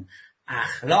فرزندانتون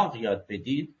اخلاق یاد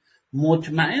بدید،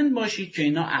 مطمئن باشید که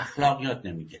اینا اخلاق یاد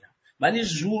نمیگیرن، ولی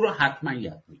زور رو حتما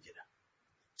یاد میگیرن.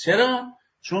 چرا؟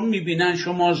 چون میبینن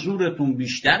شما زورتون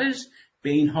بیشتر است، به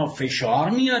اینها فشار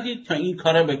میادید تا این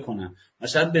کارو بکنن.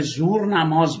 مثلا به زور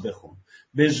نماز بخون،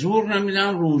 به زور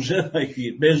نمیدن روزه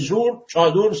بگیر، به زور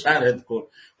چادر سرت کن.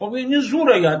 خب این زور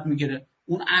رو یاد میگیره.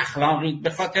 اون اخلاقی به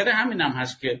خاطر همینم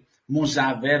هست که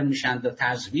مزور میشند و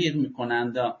تزویر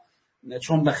میکنند،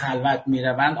 چون به خلوت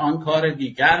میروند آن کار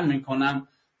دیگر میکنن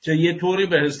که یه طوری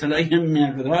به اصطلاح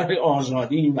مقدار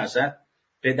آزادی این وسط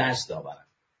به دست آورن.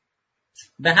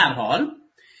 به هر حال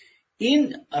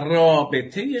این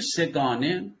رابطه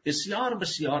سگانه بسیار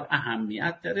بسیار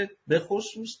اهمیت داره، به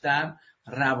خصوص در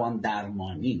روان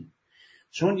درمانی،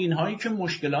 چون اینهایی که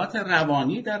مشکلات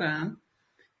روانی دارن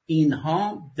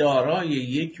اینها دارای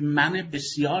یک من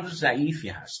بسیار ضعیفی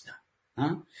هستن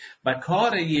و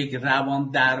کار یک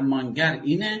روان درمانگر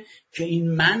اینه که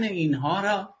این من اینها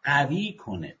را قوی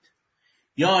کند،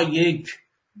 یا یک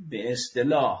به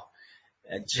اصطلاح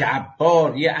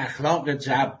جبار، یه اخلاق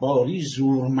جباری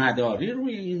زورمداری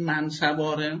روی این من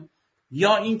سواره،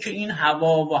 یا اینکه این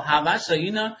هوا و هوس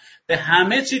اینا به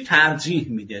همه چی ترجیح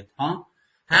میده،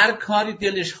 هر کاری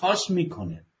دلش خواست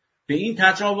میکنه، به این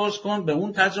تجاوز کن، به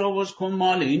اون تجاوز کن،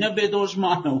 مال اینو بدزد،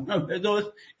 مال اونو بدزد.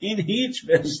 این هیچ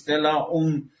به اصطلاح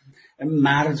اون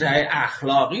مرجع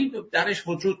اخلاقی درش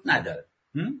وجود نداره.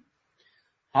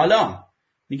 حالا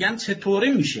میگن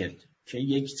چطوری میشه که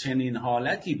یک چنین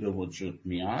حالتی به وجود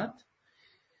میاد؟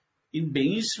 این به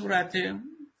این صورته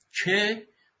که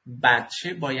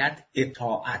بچه باید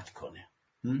اطاعت کنه.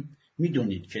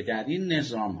 میدونید که در این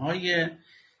نظام‌های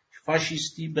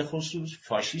فاشیستی، به خصوص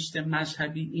فاشیست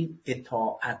مذهبی، این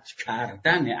اطاعت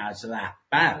کردن از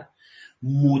رهبر،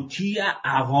 مطیع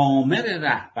اوامر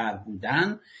رهبر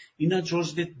بودن، اینا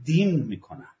جزء دین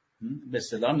میکنن. به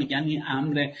اصطلاح میگن این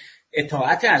امر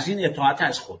اطاعت از این اطاعت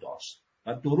از خداست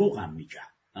و دروغ هم میگن،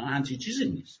 همچین چیزی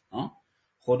نیست.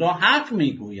 خدا حق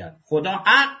میگوید، خدا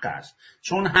حق است،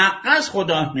 چون حق است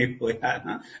خدا میگوید.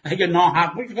 اگه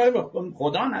ناحق بود کاری به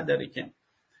خدا نداره که.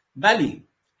 ولی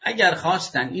اگر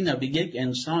خواستن اینا به یک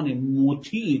انسان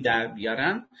مطیع در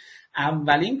بیارن،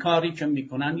 اولین کاری که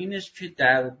میکنن این است که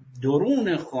در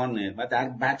درون خانه و در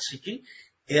بچگی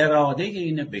اراده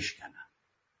اینو بشکنن.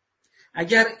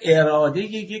 اگر اراده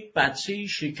یک بچه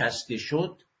شکسته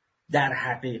شد، در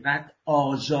حقیقت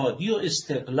آزادی و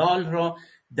استقلال را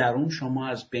در اون شما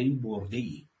از بین برده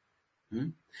ای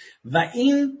و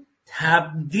این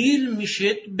تبدیل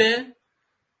میشه به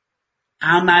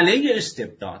عمله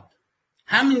استبداد.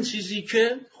 همین چیزی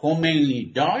که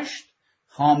خمینی داشت،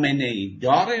 خامنه‌ای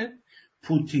داره،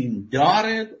 پوتین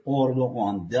داره،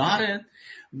 اردوغان داره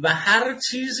و هر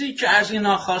چیزی که از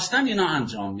اینا خواستن اینا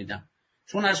انجام میدن،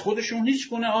 چون از خودشون هیچ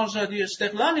گونه آزادی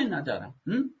استقلالی ندارن.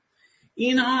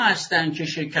 اینها هستن که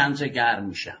شکنجه‌گر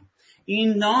میشن،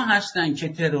 اینا هستن که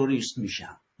تروریست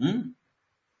میشن.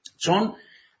 چون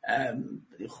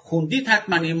خوندید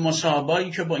حتما این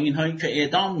مصاحبه‌ای که با اینهایی که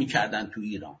اعدام میکردن تو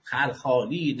ایران،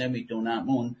 خلخالی، نمیدونم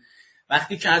اون،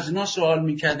 وقتی که از اینا سوال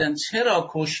میکردن چرا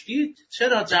کشتید،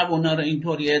 چرا جوانا رو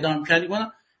اینطوری اعدام کردید،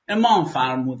 امام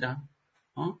فرمودن.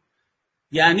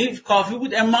 یعنی کافی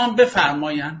بود امام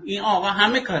بفرماین، این آقا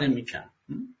همه کاری میکرد.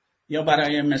 یا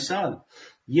برای مثال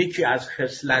یکی از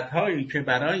خصلت‌هایی که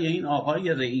برای این آقای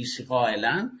رئیسی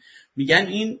قائلن، میگن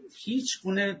این هیچ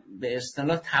گونه به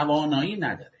اصطلاح توانایی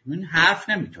نداره، این حرف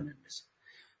نمیتونه بزنه،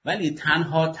 ولی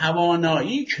تنها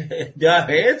توانایی که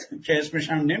داره که اسمش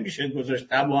هم نمیشه گذاشت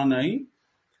توانایی،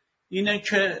 اینه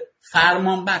که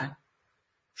فرمان بره.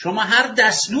 شما هر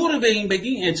دستور به این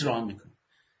بدین اجرا میکنه.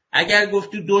 اگر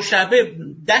گفتی دو شبه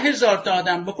 10,000 تا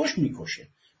آدم بکش، میکشه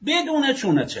بدون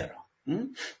چونه چرا.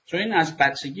 چون این از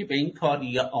بچگی به این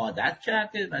کاری عادت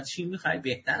کرده و چی میخوای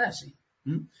بهتر از این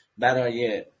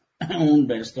برای اون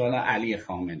به اصطلاح علی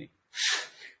خامنه‌ای.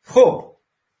 خب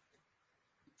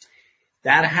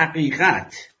در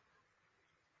حقیقت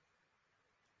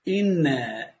این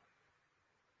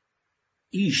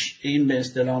به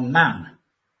اصطلاح من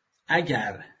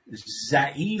اگر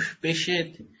ضعیف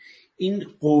بشه، این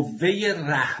قوه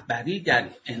رهبری در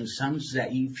انسان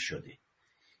ضعیف شده،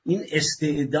 این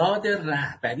استعداد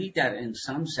رهبری در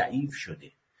انسان ضعیف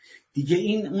شده دیگه،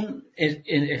 این اون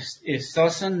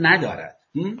احساس ندارد.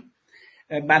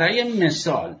 برای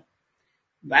مثال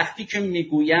وقتی که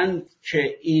میگویند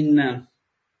که این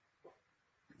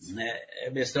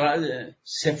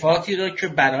صفاتی رو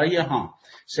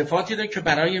که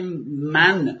برای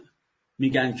من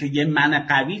میگن که یه من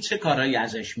قوی چه کارایی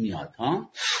ازش میاد،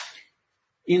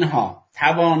 اینها: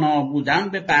 توانا بودن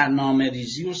به برنامه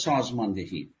ریزی و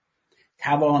سازماندهی،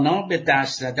 توانا به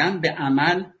دست زدن به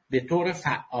عمل به طور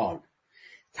فعال،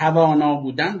 توانا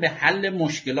بودن به حل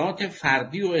مشکلات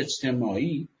فردی و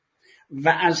اجتماعی و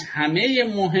از همه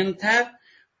مهمتر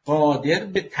قادر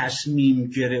به تصمیم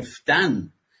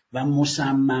گرفتن و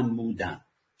مصمم بودن.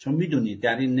 چون میدونید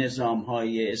در این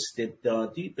نظام‌های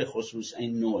استبدادی به خصوص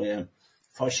این نوع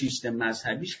فاشیست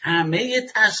مذهبیش همه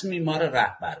تصمیم‌ها رو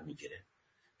رهبر میگیره،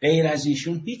 غیر از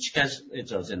ایشون هیچ کس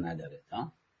اجازه نداره.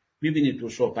 میبینید تو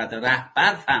صحبت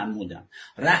رهبر فرمودن،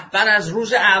 رهبر از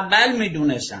روز اول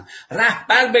میدونستن،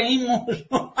 رهبر به این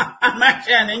موضوع همه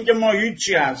کنه اینکه ما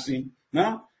هیچی هستیم،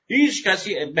 نه هیچ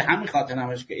کسی. به همین خاطر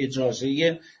همش که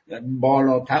اجازه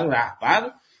بالاتر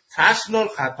رهبر فصل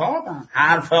الخطاب،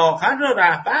 حرف آخر رو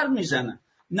رهبر میزنن.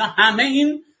 نه همه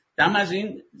این دم از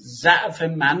این ضعف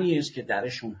منی است که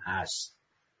درشون هست.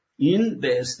 این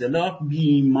به اصطلاح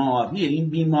بیماری، این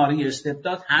بیماری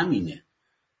استبداد همینه،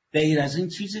 غیر از این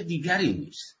چیز دیگری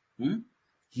نیست.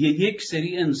 یک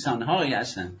سری انسان‌هایی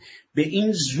هستن به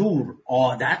این زور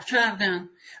عادت کردن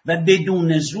و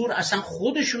بدون زور اصلا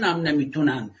خودشون هم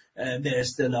نمیتونن به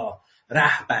اصطلاح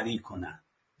رهبری کنن،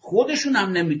 خودشون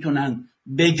هم نمیتونن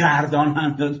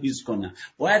بگردانن و چیز کنن.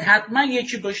 باید حتما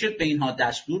یکی باشه به اینها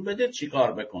دستور بده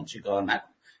چیکار بکن چیکار نکن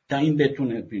تا این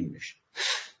بتونه بین بشه.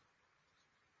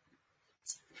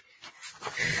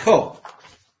 خب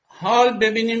حال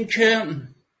ببینیم که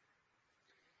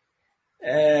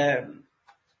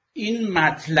این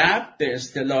مطلب به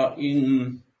اصطلاح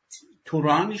این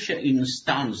تورانیش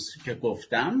اینستانس که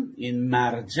گفتم، این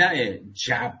مرجع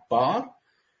جبار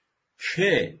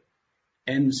که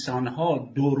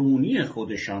انسانها درونی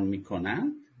خودشان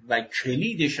میکنن و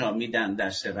کلیدشان میدن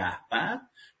دست رهبر،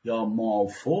 یا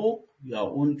مافوق یا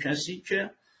اون کسی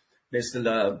که به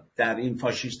اصطلاح در این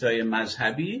فاشیستای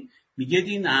مذهبی میگه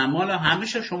این اعمال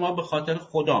همیشه شما به خاطر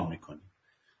خدا میکنی.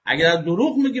 اگر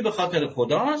دروغ میگی به خاطر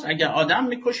خداست، اگر آدم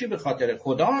میکشی به خاطر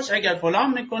خداست، اگر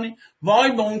فلان میکنی،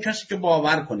 وای به اون کسی که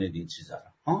باور کنه این چیزا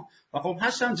رو. و خب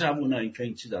هستن جوانایی که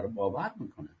این چیزا رو باور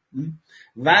میکنن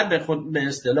و به خود به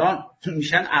اصطلاح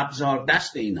میشن ابزار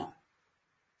دست اینا.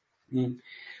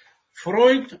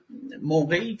 فروید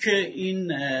موقعی که این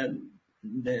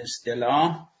به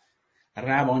اصطلاح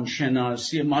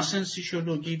روانشناسی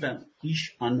ماسنسیشولوژی و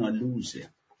هیش آنالوزه،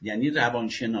 یعنی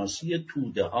روانشناسی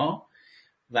توده ها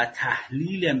و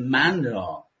تحلیل من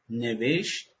را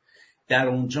نوشت، در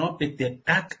اونجا به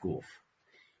دقت گفت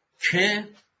که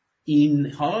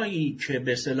اینهایی که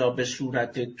به اصطلاح به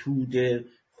صورت توده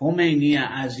خمینی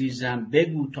عزیزم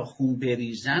بگو تا خون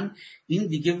بریزم، این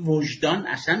دیگه وجدان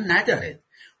اصلا نداره.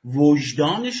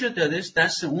 وجدانشو داره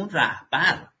دست اون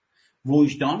رهبر،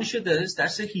 وجدانشو داره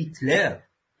دست هیتلر،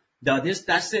 داده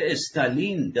دست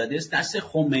استالین، داده دست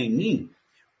خمینی.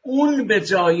 اون به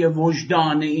جای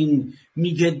وجدان این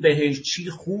میگه بهش چی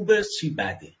خوبه چی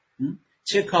بده،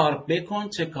 چه کار بکن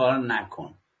چه کار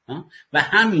نکن، و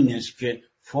همین است که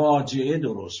فاجعه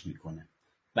درست میکنه.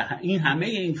 و این همه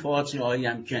این فاجعه هایی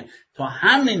هم که تا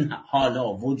همین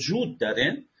حالا وجود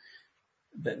داره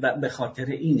به خاطر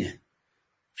اینه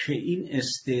که این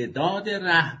استعداد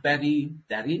رهبری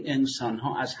در این انسان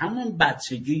ها از همون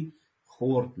بچگی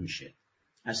خرد میشه.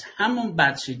 از همون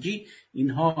بچگی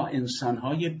اینها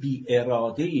انسان‌های بی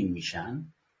اراده ای میشن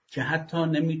که حتی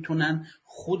نمیتونن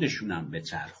خودشونم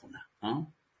بچرخونن،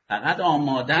 فقط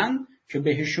آمادن که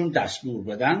بهشون دستور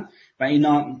بدن و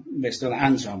اینا به اصطلاح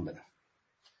انجام بدن.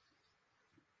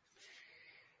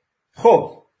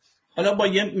 خب حالا با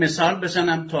یه مثال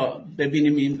بزنم تا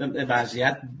ببینیم این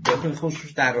وضعیت به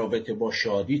خصوص در رابطه با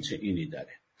شادی چه اینی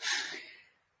داره.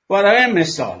 برای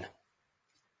مثال،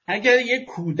 اگر یک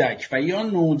کودک و یا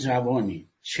نوجوانی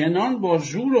چنان با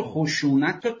زور و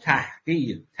خشونت و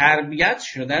تحقیر تربیت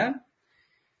شده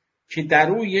که در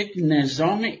او یک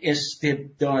نظام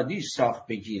استبدادی ساخت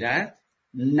بگیرد،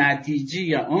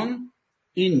 نتیجه آن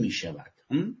این می شود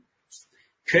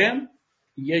که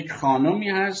یک خانمی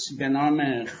هست به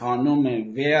نام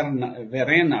خانم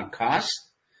ورنا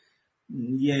کاست،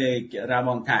 یک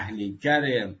روان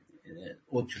تحلیلگر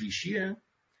اتریشیه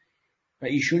و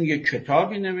ایشون یک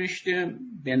کتابی نوشته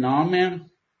به نام،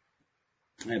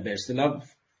 به اصطلاح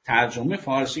ترجمه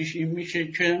فارسیش این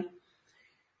میشه که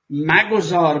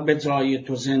مگذار به جای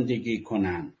تو زندگی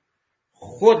کنن،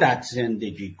 خودت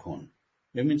زندگی کن.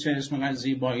 ببین چه اسم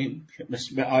زیبایی،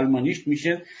 به آلمانیش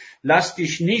میشه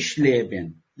لاستیش نیش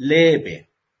لیبن، لیبه،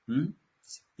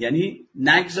 یعنی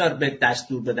نگذار به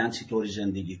دستور بدن چطوری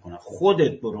زندگی کنن،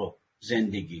 خودت برو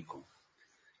زندگی کن.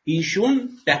 ایشون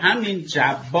به همین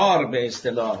جبار به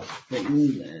اصطلاح به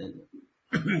این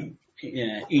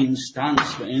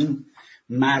اینستانس و این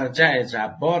مرجع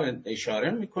جبار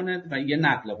اشاره میکنه و یه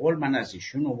نقل قول من از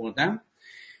ایشون آوردم.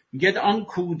 میگه آن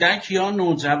کودک یا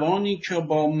نوجوانی که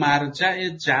با مرجع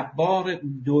جبار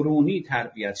درونی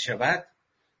تربیت شود،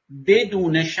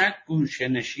 بدون شک گوشه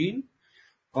نشین،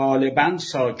 غالباً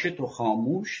ساکت و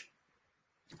خاموش،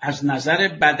 از نظر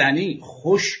بدنی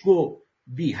خشک و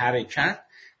بی حرکت،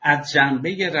 از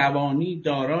جنبه روانی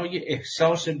دارای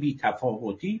احساس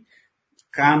بی‌تفاوتی،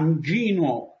 غمگین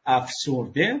و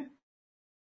افسرده،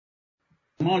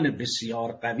 مال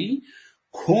بسیار قوی،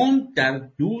 کند در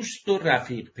دوست و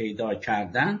رفیق پیدا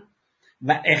کردن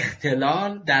و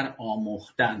اختلال در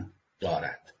آموختن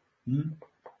دارد.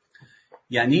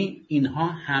 یعنی اینها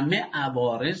همه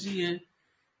عوارضیه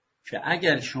که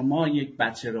اگر شما یک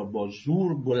بچه را با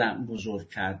زور بزرگ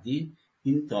کردی،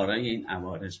 این دارای این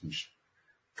عوارض میشه.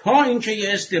 تا اینکه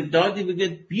یه استبدادی بگه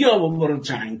بیا و برو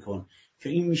جنگ کن، که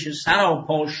این میشه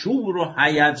سراپا شور و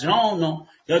هیجان و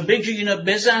یا بگی اینو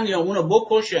بزن یا اونو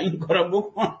بکش یا این کارو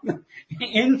بکن،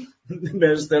 این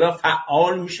به اصطلاح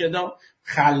فعال میشه دا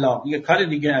خلاق، یه کار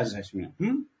دیگه ازش میاد.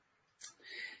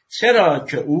 چرا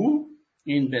که او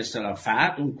این به اصطلاح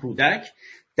فرد، اون کودک،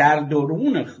 در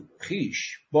درون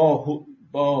خیش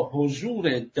با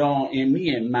حضور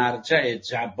دائمی مرجع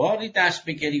جباری دست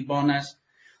به گریبان است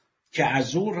که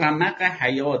از او رمق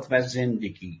حیات و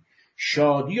زندگی،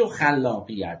 شادی و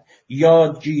خلاقیت،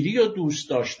 یادگیری و دوست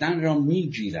داشتن را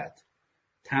میگیرد.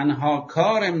 تنها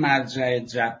کار مرجع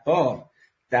جبار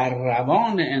در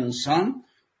روان انسان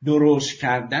درست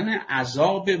کردن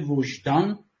عذاب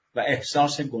وجدان و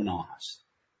احساس گناه است.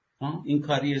 این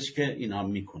کاری است که اینا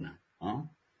میکنن،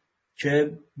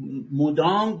 که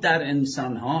مدام در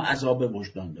انسانها عذاب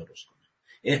وجدان درست کنه،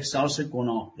 احساس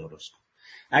گناه درست کنه.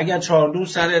 اگر چاردو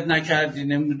سرت نکردی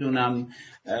نمیدونم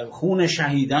خون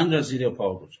شهیدان را زیر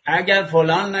پا بود، اگر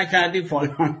فلان نکردی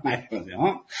فلان نکردی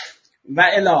و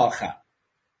الی آخر.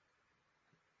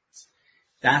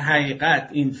 در حقیقت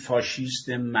این فاشیست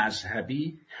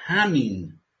مذهبی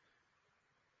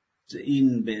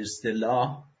این به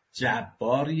اصطلاح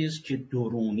جباری است که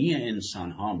درونی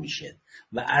انسانها میشه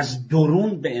و از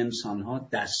درون به انسانها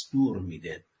دستور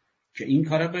میده که این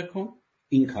کارو بکن،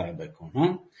 این کارو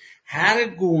بکن. هر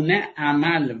گونه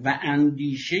عمل و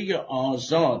اندیشه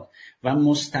آزاد و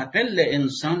مستقل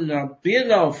انسان را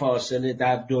بلا فاصله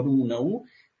در درون او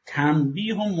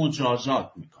تنبیه و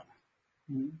مجازات میکنه.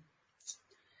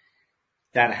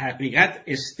 در حقیقت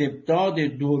استبداد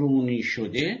درونی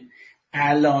شده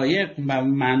علایق و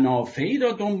منافعی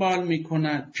را دنبال می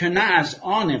کند که نه از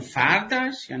آن فرد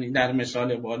است، یعنی در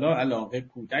مثال بالا علاقه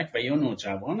کودک و یا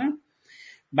نوجوانم،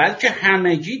 بلکه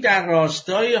همگی در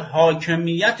راستای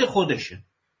حاکمیت خودشه.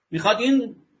 میخواد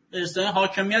این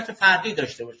حاکمیت فردی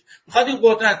داشته باشه، میخواد این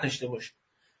قدرت داشته باشه،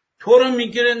 تو رو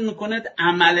میکنه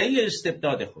عمله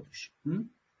استبداد خودش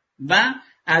و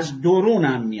از درون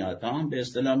هم میاد، به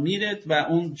اصطلاح میره و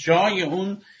اون جای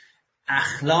اون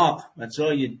اخلاق و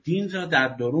جای دین را در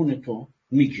درون تو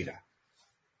میگیره.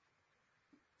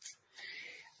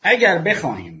 اگر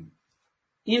بخواهیم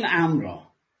این امر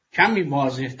را کمی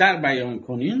واضح‌تر بیان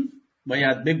کنیم،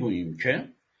 باید بگوییم که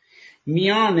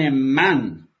میان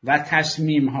من و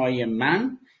تصمیم‌های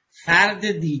من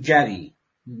فرد دیگری،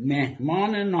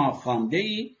 مهمان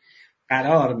ناخوانده‌ای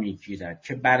قرار میگیرد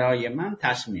که برای من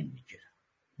تصمیم میگیرد.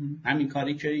 همین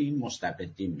کاری که این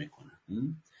مستبدین میکنن.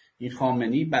 این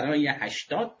خامنه‌ای برای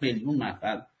 80 میلیون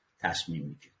نفر تصمیم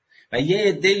میگیره و یه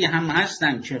عده‌ای هم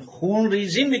هستن که خون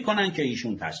ریزی میکنن که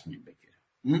ایشون تصمیم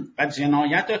بگیره و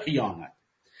جنایت و خیانت.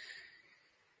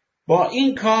 با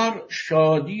این کار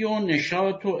شادی و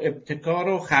نشاط و ابتکار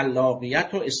و خلاقیت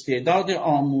و استعداد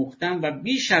آموختن و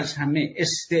بیش از همه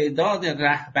استعداد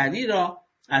رهبری را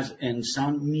از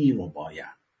انسان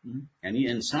میربایند. یعنی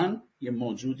انسان یه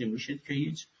موجودی میشه که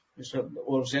هیچ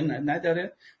ارزه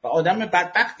نداره و آدم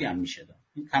بدبختی هم میشه.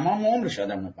 تمام عمرش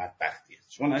آدم بدبختیه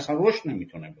چون اصلا رشد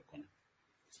نمیتونه بکنه.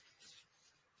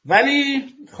 ولی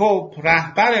خب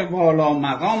رهبر والا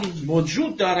مقام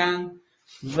وجود دارن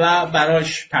و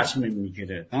براش تصمیم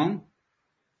میگیره.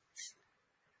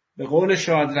 به قول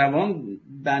شادروان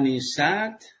بنی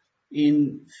سعد،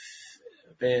 این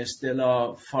به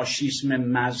اصطلاح فاشیسم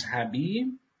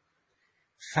مذهبی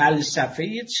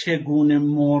فلسفه چگونه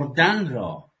مردن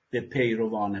را به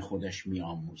پیروان خودش می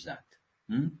آموزد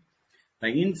و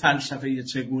این فلسفه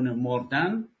چگونه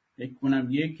مردن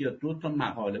یک یا دو تا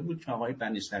مقاله بود که آقای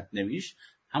بنی سعد نوشت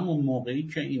همون موقعی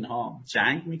که اینها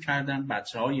جنگ میکردن،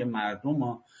 بچه‌های مردم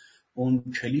ها اون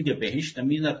کلید بهشت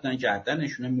می‌رفتن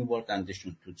گردنشون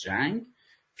می‌بردندشون تو جنگ،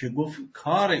 که گفت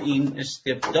کار این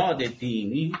استبداد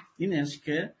دینی این است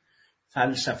که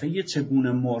فلسفه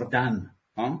چگونه مردن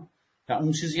و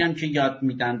اون چیزی هم که یاد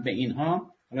میدن به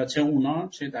اینها، چه اونا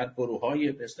چه در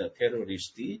گروه‌های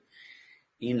تروریستی،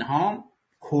 اینها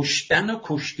کشتن و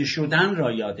کشته شدن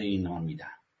را یاد اینها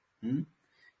میدن.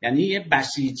 یعنی یه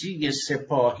بسیجی، یه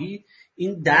سپاهی،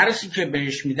 این درسی که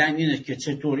بهش میدن اینه که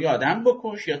چطوری آدم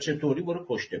بکش یا چطوری برو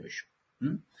کشته بشو.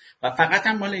 و فقط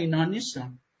هم مال اینا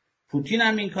نیستن، پوتین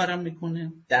هم این کارو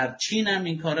میکنه، در چین هم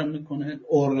این کارو میکنه،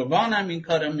 اردوغان هم این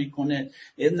کارو میکنه،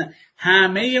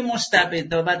 همه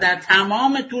مستبدا و در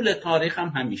تمام طول تاریخ هم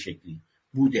همین شکلی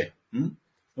بوده.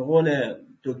 به قول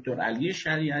دکتر علی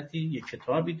شریعتی یک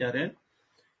کتابی داره،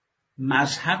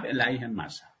 مذهب علیه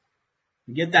مذهب،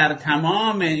 میگه در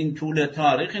تمام این طول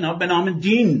تاریخ اینا به نام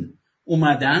دین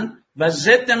اومدن و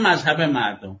ضد مذهب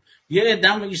مردم، یه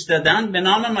عده‌ام ایستادن به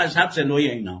نام مذهب جلوی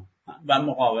اینا و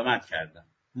مقاومت کردن.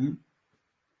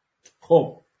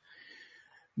 خب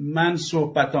من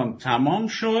صحبتام تمام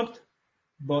شد.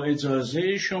 با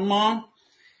اجازه شما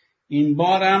این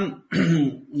بارم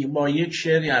با یک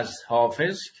شعری از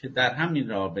حافظ که در همین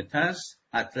رابطه است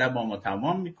مطلبمو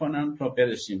تمام میکنم تا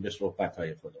برسیم به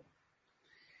صحبت‌های خودم.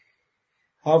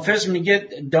 حافظ میگه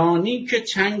دانی که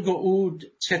چنگ و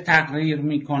عود چه تقریر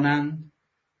میکنن،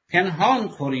 پنهان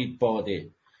خورید باده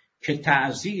که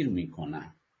تعزیر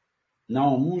میکنن،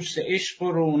 ناموس عشق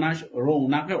و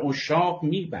رونق عشاق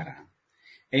میبرن،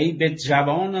 عیب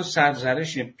جوان و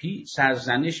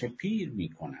سرزنش پیر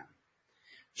میکنن،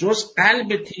 جز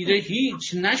قلب تیره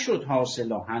هیچ نشد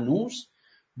حاصل و هنوز،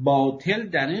 باطل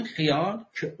در این خیال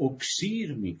که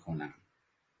اکسیر میکنن،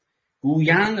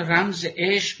 گویند رمز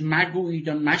عشق مگویید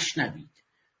و مشنوید،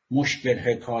 مشکل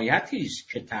حکایتی است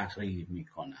که تقریر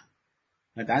میکنن.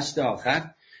 و دست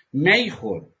آخر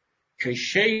میخور که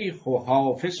شیخ و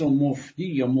حافظ و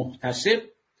مفتی و محتسب،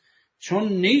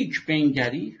 چون نیک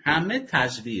بنگری همه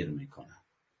تزویر میکنن.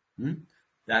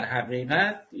 در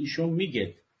حقیقت ایشون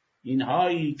میگه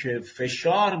اینهایی که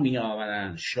فشار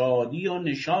میآورن، شادی و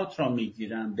نشاط را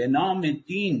میگیرن، به نام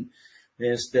دین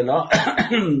به اصطلاح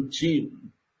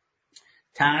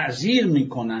تعزیر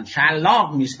میکنن،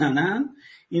 شلاق میزنن،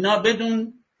 اینا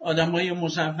بدون آدمای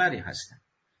مزوری هستن.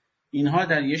 اینها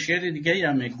در یه شعر دیگه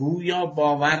همه گویا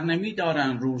باور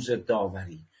نمیدارن روز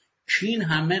داوری، کین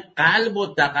همه قلب و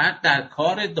دقت در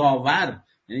کار داور،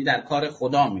 یعنی در کار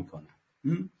خدا میکنن.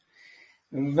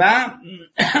 و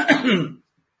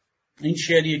این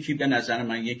شعر یکی به نظر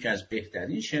من یکی از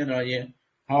بهترین شعرهای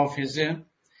حافظه.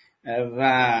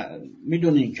 و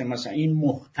میدونین که مثلا این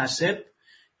محتسب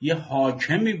یه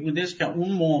حاکمی بوده که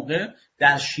اون موقع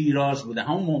در شیراز بوده،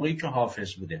 همون موقعی که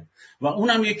حافظ بوده، و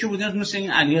اونم یکی بوده مثل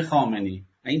این علی خامنه‌ای.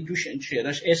 این توش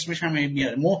شعراش اسمش هم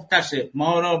میاد محتسب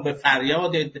ما را به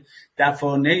فریاد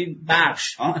دفانه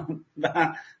بخش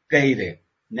و غیره.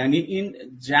 یعنی این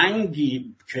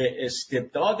جنگی که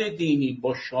استبداد دینی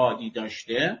با شادی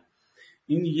داشته،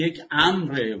 این یک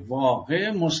امر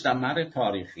واقع مستمر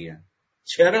تاریخیه.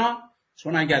 چرا؟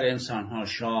 چون اگر انسان‌ها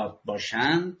شاد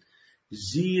باشند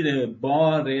زیر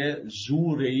بار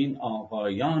زور این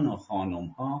آقایان و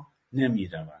خانم‌ها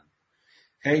نمی‌روند.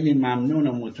 خیلی ممنون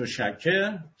و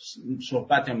متشکر.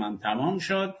 صحبت من تمام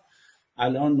شد.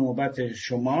 الان نوبت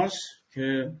شماست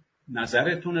که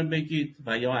نظرتون بگید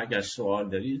و یا اگر سوال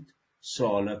دارید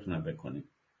سوالاتون بکنید.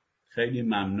 خیلی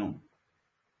ممنون.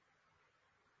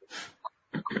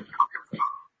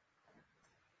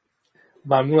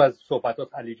 ممنون از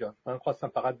صحبتات علی جان. من خواستم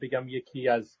فقط بگم یکی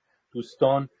از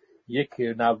دوستان یک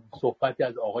صحبتی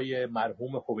از آقای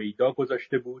مرحوم هویدا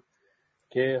گذاشته بود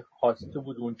که خواسته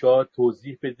بود اونجا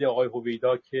توضیح بده آقای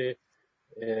هویدا که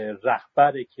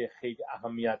رهبره که خیلی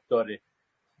اهمیت داره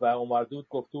و اومده بود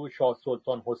گفته بود شاه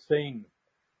سلطان حسین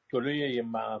جلوی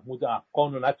محمود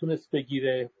افغان رو نتونست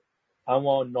بگیره،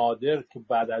 اما نادر که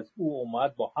بعد از او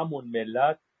اومد با همون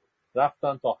ملت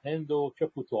رفتن تا هند و چه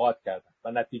فتوحات کردن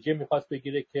و نتیجه میخواست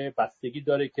بگیره که بستگی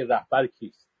داره که رهبر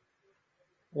کیست.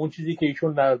 اون چیزی که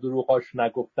ایشون در دروغاش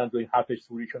نگفتن و این حرفش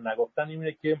سوریشون نگفتن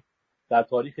اینه که در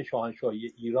تاریخ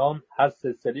شاهنشاهی ایران هر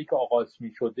سلسله‌ای که آغاز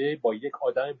می‌شده با یک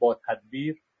آدم با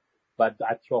تدبیر و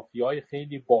اطرافیای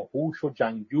خیلی باهوش و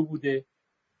جنگجو بوده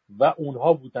و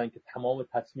اونها بودن که تمام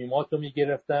تصمیمات رو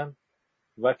می‌گرفتن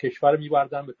و کشور رو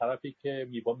می‌بردن به طرفی که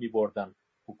می‌بردن.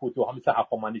 فتوحات مثل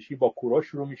هخامنشی با کوروش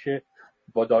شروع میشه،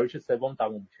 با داریوش سوم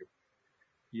تموم میشه،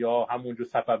 یا همونجور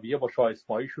صفویه با شاه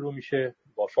اسماعیل شروع میشه،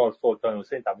 با شاه سلطان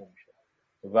حسین تموم میشه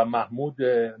و محمود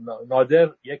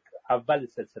نادر یک اول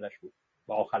سلسله‌اش بود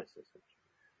و آخر سلسله.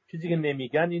 چیزی که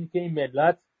نمیگن این که این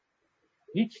ملت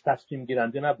هیچ تصمیم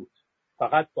گیرنده نبود،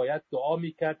 فقط باید دعا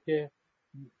میکرد که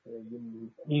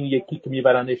این یکی که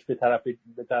میبرنش به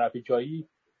طرف جایی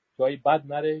بد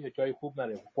نره یا جای خوب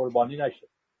نره، قربانی نشه.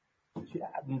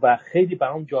 و خیلی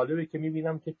برام جالبه که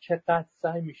میبینم که چقدر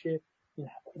سعی میشه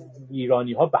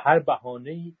ایرانی ها به هر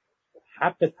بهانه‌ای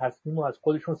حق تصمیم رو از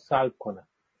خودشون سلب کنن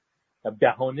و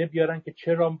بهانه بیارن که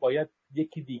چرا باید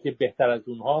یکی دیگه بهتر از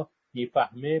اونها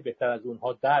میفهمه، بهتر از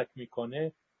اونها درک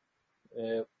میکنه،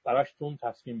 براشتون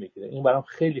تصمیم بگیره. این برام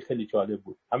خیلی خیلی جالب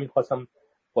بود. همین خواستم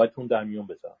باهاتون در میون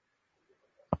بذارم.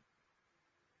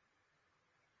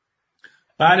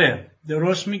 بله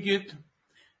درست میگید.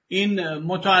 این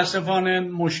متاسفانه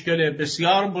مشکل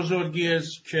بسیار بزرگی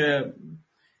است که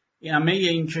همه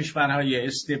این کشورهای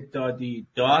استبدادی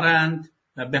دارند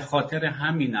و به خاطر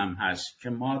همینم هست که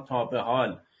ما تا به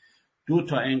حال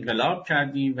 2 انقلاب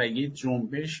کردیم و یه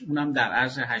جنبش، اونم در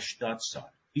عرض 80 سال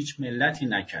هیچ ملتی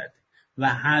نکرده و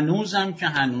هنوزم که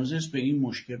هنوزش به این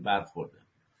مشکل برخورده.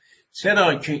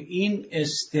 چرا که این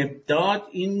استبداد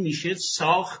این میشه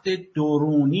ساخت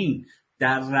درونی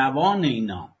در روان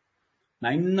اینا. من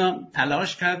اینو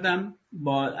تلاش کردم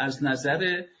با از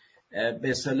نظر به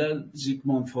اصطلاح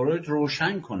زیگموند فروید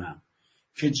روشن کنم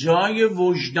که جای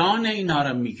وجدان اینها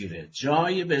را میگیره،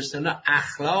 جای به اصطلاح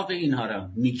اخلاق اینها را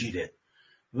میگیره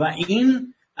و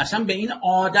این اصلا به این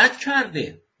عادت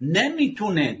کرده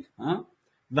نمیتونه.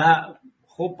 و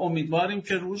خب امیدواریم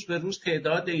که روز به روز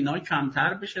تعداد اینا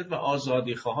کمتر بشه و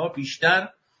آزادیخواها بیشتر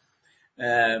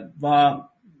و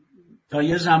تا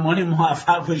یه زمانی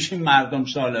موفق باشیم مردم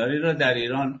سالاری را در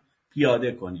ایران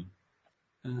پیاده کنیم.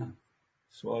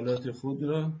 سوالات خود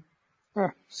را.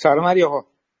 سلام علی آقا.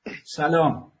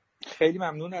 سلام. خیلی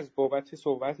ممنون از بابت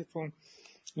صحبتتون.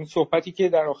 این صحبتی که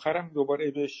در آخرم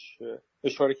دوباره بهش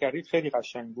اشاره کردید خیلی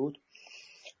قشنگ بود.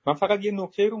 من فقط یه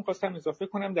نکته رو می‌خواستم اضافه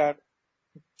کنم در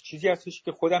چیزی هستش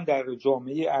که خودم در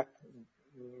جامعه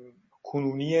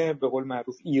کنونی به قول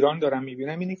معروف ایران دارم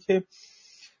می‌بینم، اینه که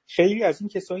خیلی از این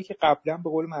کسایی که قبلا به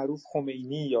قول معروف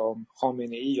خمینی یا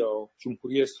خامنه‌ای یا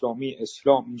جمهوری اسلامی،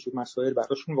 اسلام، اینجور مسائل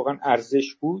براشون واقعا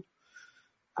ارزش بود،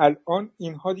 الان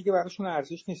اینها دیگه براشون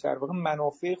ارزش نیست، در واقع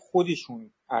منافع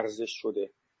خودشون ارزش شده.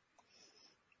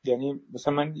 یعنی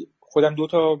مثلا من خودم 2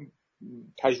 تا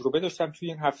تجربه داشتم توی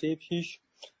این هفته پیش،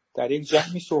 در یک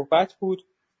جمعی صحبت بود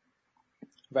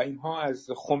و اینها از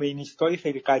خمینیستای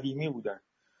خیلی قدیمی بودن.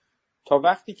 تا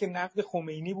وقتی که نقد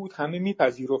خمینی بود همه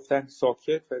میپذیرفتن،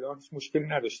 ساکت فلان، هیچ مشکلی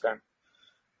نداشتن.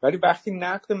 ولی وقتی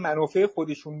نقد منافع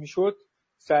خودشون میشد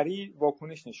سریع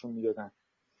واکنش نشون میدادن.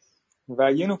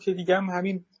 و یه نکته دیگه هم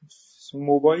همین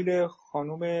موبایل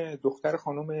دختر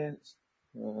خانم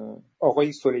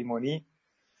آقای سلیمانی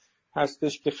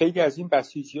هستش که خیلی از این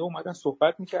بسیجی‌ها اومدن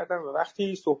صحبت میکردن و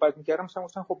وقتی صحبت میکردم مثلا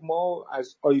گفتن خب ما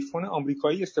از آیفون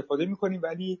آمریکایی استفاده میکنیم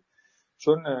ولی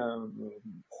چون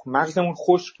مغزمون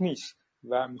خشک نیست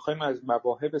و میخوایم از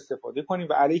مواهب استفاده کنیم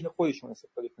و علیه خودشون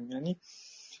استفاده کنیم. یعنی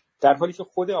در حالی که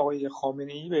خود آقای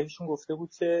خامنه‌ای بهشون گفته بود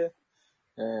که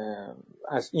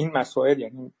از این مسائل،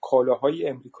 یعنی کالاهای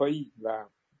امریکایی و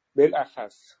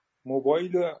بالاخص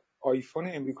موبایل آیفون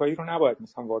امریکایی رو نباید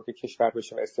مثلا وارد کشور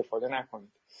بشه و استفاده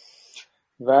نکنید.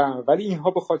 ولی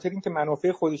اینها به خاطر اینکه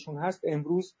منافع خودشون هست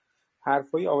امروز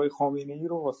حرفای آقای خامنه‌ای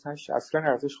رو واسش اصلا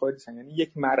ارزش قائل نیستن. یعنی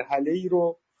یک مرحله‌ای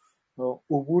رو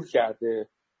عبور کرده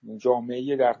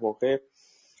جامعه در واقع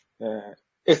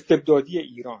استبدادی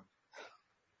ایران.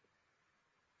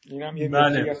 اینم یه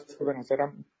نکته‌ای است که به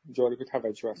نظرم جالب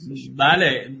توجه هستش.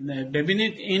 بله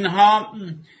ببینید اینها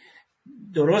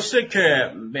درسته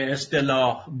که به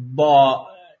اصطلاح با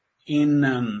این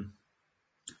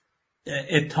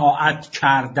اطاعت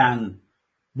کردن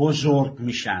بزرگ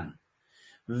میشن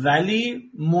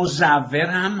ولی مزور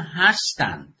هم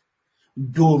هستند،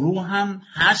 درو هم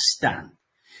هستند.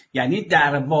 یعنی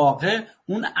در واقع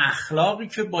اون اخلاقی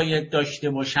که باید داشته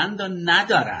باشند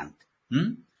ندارند،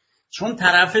 چون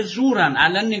طرف زورن.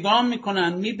 الان نگاه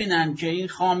میکنن میبینن که این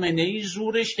خامنه‌ای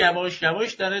زورش یواش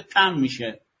یواش داره کم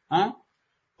میشه.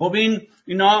 خب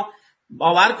اینا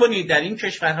باور کنید در این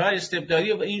کشورها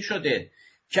استبدادی این شده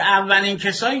که اولین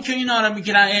کسایی که اینا رو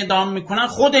میگیرن اعدام میکنن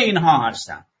خود اینها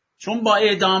هستن، چون با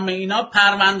اعدام اینا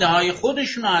پرونده های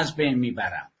خودشون رو از بین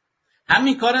میبرن.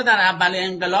 همین کار در اول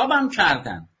انقلاب هم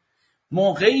کردن.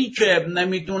 موقعی که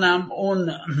نمیدونم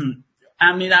اون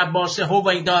امیر عباس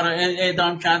هویدا رو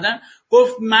اعدام کردن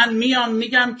گفت من میام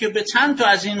میگم که به چند تا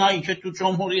از اینایی که تو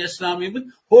جمهوری اسلامی بود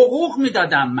حقوق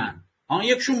میدادم من.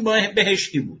 یکشون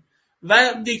بهشتی بود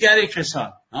و دیگر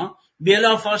کسان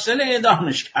بلافاصله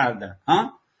اعدامش کردن.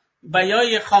 و یا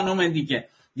یه خانم دیگه.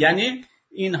 یعنی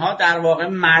اینها در واقع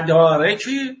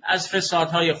مدارکی از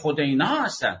فسادهای خود اینها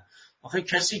هستن. آخه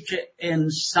کسی که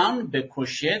انسان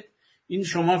بکشه، این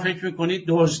شما فکر میکنید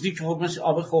دزدی که خب مثل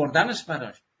آب خوردن است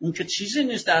براش، اون که چیزی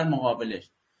نیست در مقابلش.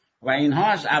 و اینها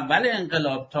از اول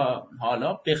انقلاب تا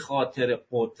حالا به خاطر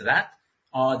قدرت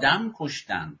آدم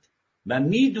کشتند و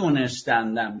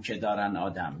میدونستندم که دارن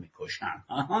آدم میکشن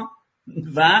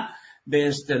و به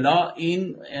اصطلاح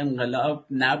این انقلاب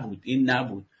نبود، این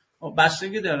نبود.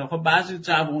 بستگی داره. خب بعضی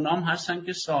جوانام هستن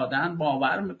که سادن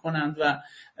باور میکنند و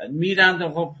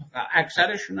میرند، خب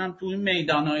اکثرشون هم توی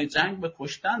میدانهای جنگ به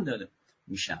کشتن داده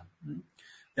میشن.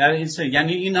 در این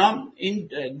یعنی اینا این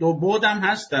دو بود هم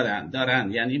هست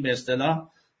دارن یعنی به اصطلاح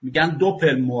میگن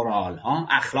دوپل مورال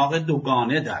اخلاق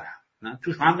دوگانه دارن، نه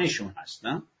توش همشون هست.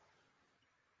 نه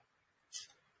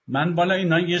من بالا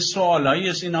اینا یه سوالایی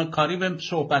است، اینا کاری به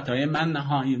صحبت‌های من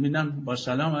نهایی میدم. با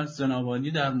سلام از جناب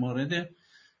عالی در مورد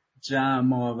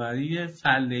جمع‌آوری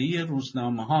فله‌ای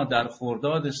روزنامه‌ها در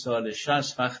خرداد سال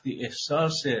 60 وقتی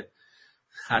احساس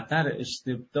خطر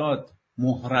استبداد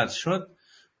محرز شد،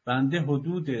 بنده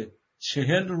حدود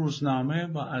 40 روزنامه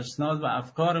با اسناد و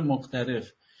افکار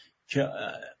مختلف که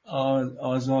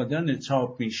آزادانه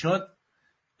چاپ میشد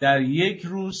در یک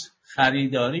روز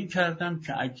خریداری کردم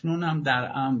که اکنون هم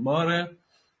در انبار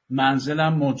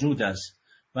منزلم موجود است.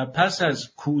 و پس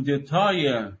از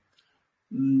کودتای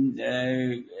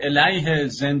علیه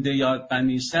زنده یاد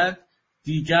بنی صدر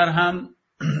دیگر هم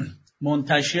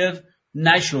منتشر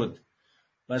نشد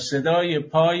و صدای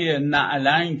پای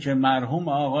نعلنگ که مرحوم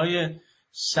آقای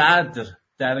صدر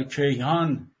در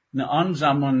کیهان آن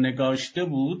زمان نگاشته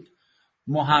بود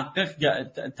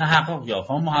تحقق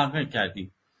یافت، محقق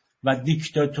کردیم و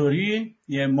دیکتاتوری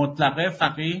مطلقه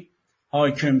فقیه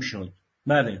حاکم شد.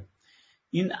 بله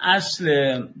این اصل،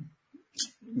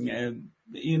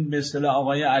 این به اصطلاح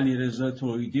آقای علیرضا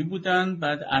توحیدی بودن.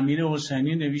 بعد امیر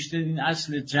حسینی نوشته این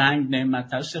اصل جنگ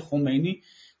نعمت است خمینی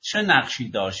چه نقشی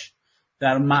داشت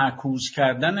در معکوس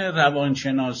کردن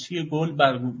روانشناسی گل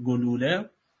بر گلوله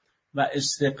و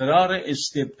استقرار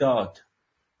استبداد.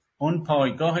 اون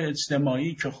پایگاه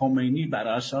اجتماعی که خمینی بر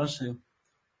اساس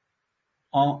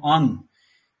آن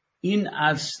این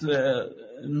اصل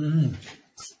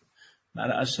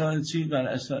بر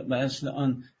اساس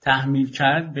آن تحمیل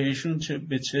کرد، بهشون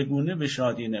به چگونه به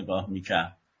شادی نگاه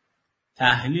میکرد.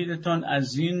 تحلیلتان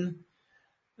از این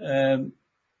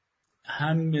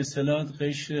هم مثلا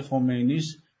قشر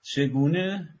خمینیست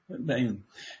چگونه به این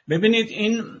ببینید.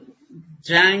 این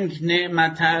جنگ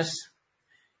نعمت است،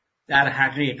 در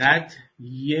حقیقت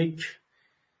یک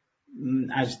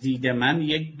از دید من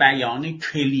یک بیان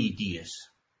کلیدی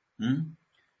است.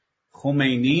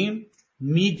 خمینی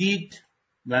میدید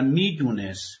و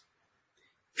میدونست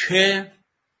که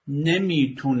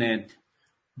نمیتوند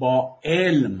با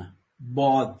علم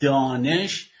با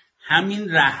دانش همین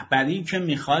رهبری که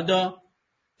میخواد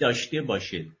داشته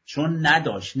باشه، چون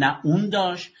نداشت، نه اون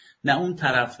داشت نه اون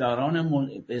طرفداران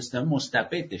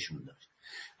مستبدشون داشت.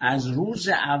 از روز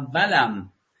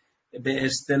اولم به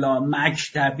اصطلاح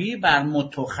مکتبی بر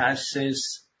متخصص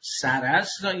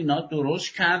سرست را اینا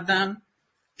درست کردن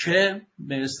که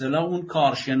به اصطلاح اون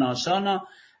کارشناسان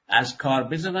از کار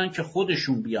بزنن که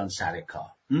خودشون بیان سر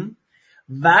کار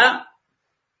و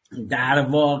در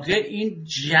واقع این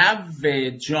جو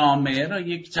جامعه را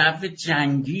یک جو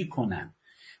جنگی کنن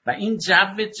و این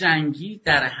جو جنگی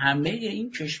در همه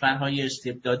این کشورهای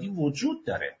استبدادی وجود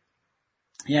داره.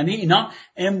 یعنی اینا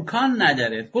امکان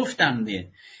نداره، گفتم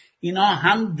ده اینا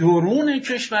هم درون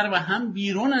کشور و هم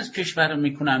بیرون از کشور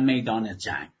میکنن میدان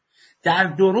جنگ. در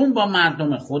درون با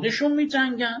مردم خودشون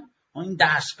میجنگن، این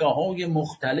دستگاه‌های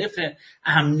مختلف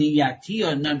امنیتی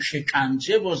و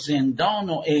شکنجه و زندان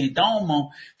و اعدام و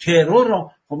ترور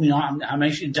و خب اینا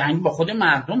همش جنگ با خود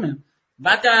مردمه.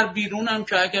 و در بیرون هم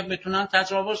که اگر بتونن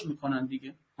تجاوز میکنن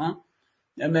دیگه.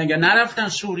 مگه نرفتن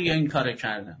سوریه این کار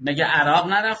کردن؟ مگه عراق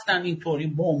نرفتن اینطوری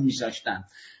بمب میذاشتن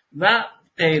و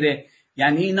غیره؟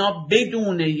 یعنی اینا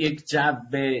بدون یک جو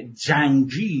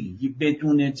جنگی،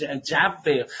 بدون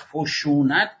جو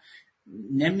خشونت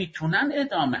نمیتونن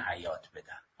ادامه حیات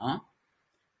بدن.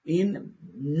 این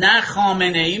نه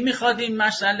خامنه ای میخواد این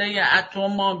مسئله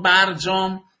اتم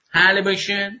برجام حل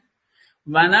بشه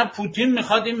و نه پوتین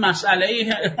میخواد این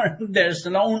مسئله در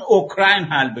اصطلاح اون اوکراین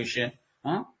حل بشه،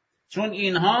 چون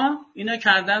اینا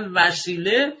کردن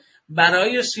وسیله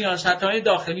برای سیاست‌های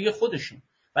داخلی خودشون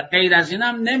و غیر از این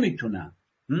هم نمیتونن.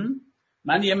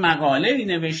 من یه مقاله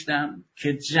نوشتم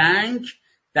که جنگ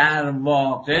در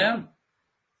واقع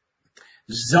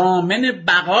ضامن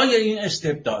بقای این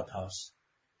استبداد هاست.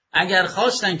 اگر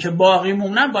خواستن که باقی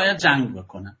مونن باید جنگ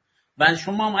بکنن و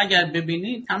شما هم اگر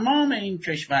ببینید تمام این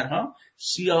کشورها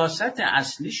سیاست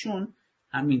اصلیشون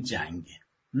همین جنگه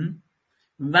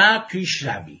و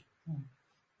پیشروی.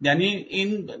 یعنی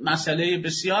این مسئله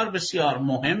بسیار بسیار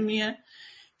مهمیه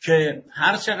که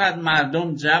هر چقدر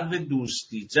مردم جو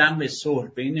دوستی، جو صلح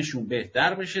بینشون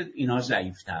بهتر بشه، اینا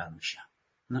ضعیفتر میشن.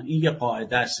 این یه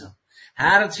قاعده است.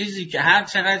 هر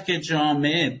چقدر که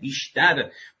جامعه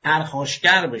بیشتر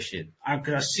پرخاشگر بشه،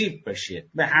 اگریسیو بشه،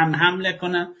 به هم حمله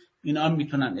کنن، اینا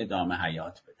میتونن ادامه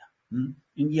حیات بدن.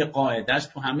 این یه قاعده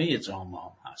است، تو همه جامعه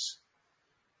هم هست.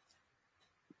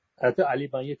 حتی علی،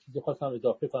 من یه چیزی خواستم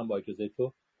اضافه کنم با اجازه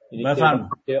تو. بفرمایید.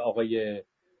 که آقای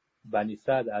بنی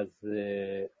صدر از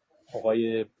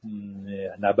آقای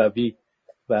نبوی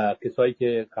و کسایی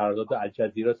که قرارداد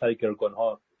الجزیره سر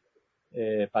گروگان‌ها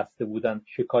بسته بودن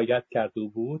شکایت کرده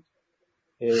بود،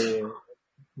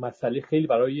 مسئله خیلی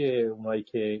برای اونایی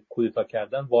که کودتا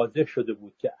کردن واضح شده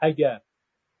بود که اگر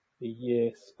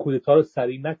کودتا رو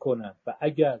سریع نکنن و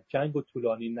اگر جنگ رو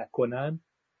طولانی نکنن،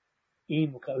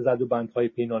 این زدوبندهای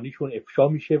پنهانیشون افشا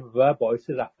میشه و باعث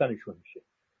رفتنشون میشه.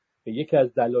 یکی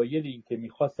از دلایل این که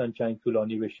میخواستن جنگ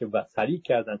طولانی بشه و سریع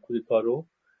کردن کودتا رو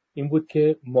این بود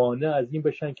که مانع از این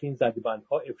بشن که این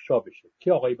زدوبندها افشا بشه،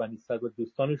 که آقای بنی صدر و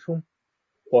دوستانشون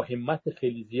با همت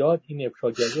خیلی زیاد این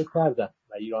افشاگری کردن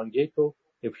و ایران گیت رو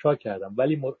افشا کردن.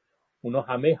 ولی اونا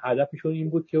همه هدفشون این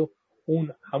بود که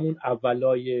اون همون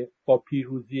اولای با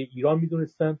پیروزی ایران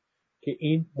میدونستن که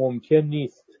این ممکن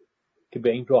نیست که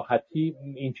به این راحتی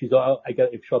این چیزا اگر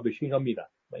افشا بشه اینا میرن.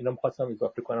 و اینا می‌خواستم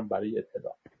اضافه کنم برای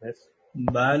اطلاع.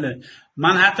 بله،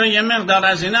 من حتی یه مقدار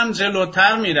از اینم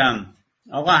جلوتر میرم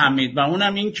آقا حمید، و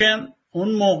اونم این که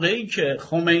اون موقعی که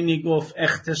خمینی گفت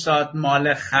اقتصاد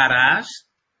مال خر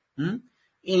است،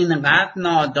 اینقدر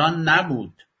نادان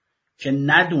نبود که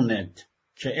ندوند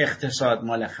که اقتصاد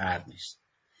مال خر نیست.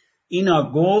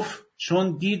 اینا گفت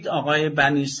چون دید آقای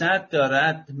بنی صدر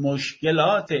دارد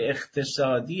مشکلات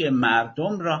اقتصادی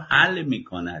مردم را حل می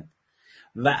کند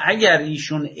و اگر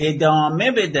ایشون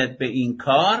ادامه بده به این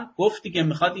کار، گفت دیگه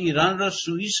میخواد ایران را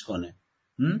سوئیس کنه.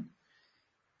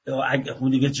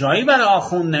 دیگه جایی برای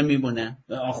آخوند نمیبونه.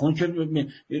 آخوند که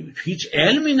هیچ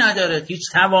علمی نداره،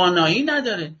 هیچ توانایی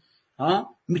نداره،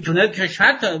 میتونه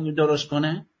کشور درست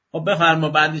کنه؟ خب بفرما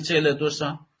بعدی 42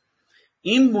 سال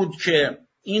این بود که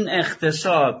این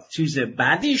اقتصاد چیز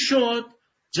بدی شد،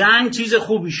 جنگ چیز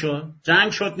خوبی شد،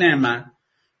 جنگ شد نعمت.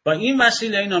 با این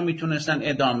وسیله اینا میتونستن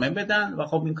ادامه بدن و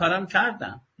خب این کارم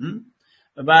کردن.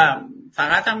 و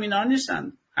فقط هم اینا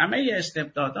نیستن، همه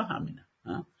استبدادها همینه.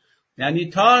 یعنی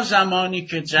تا زمانی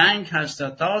که جنگ هستا،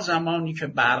 تا زمانی که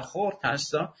برخورد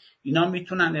هستا، اینا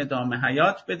میتونن ادامه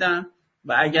حیات بدن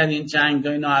و اگر این جنگ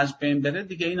اینا از بین بره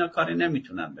دیگه اینا کاری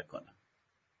نمیتونن بکنن.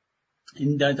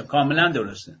 این کاملا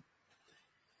درسته.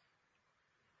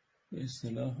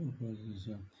 اصطلاح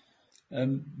اپوزیسیون.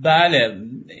 بله،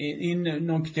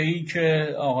 این نکته‌ای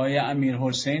که آقای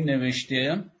امیرحسین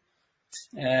نوشته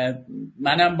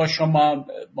منم با شما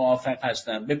موافق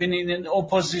هستم. ببینید این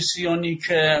اپوزیسیونی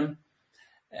که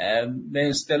به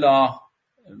اصطلاح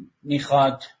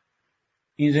میخواد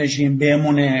این رژیم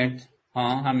بمونه،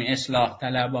 همین اصلاح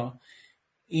طلبا،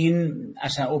 این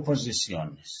اصلا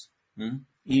اپوزیسیون نیست.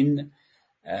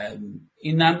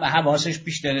 این هم حواسش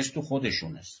بیشترش تو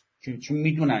خودشون است، چون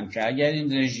میدونن که اگر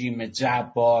این رژیم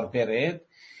جبار بره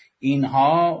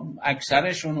اینها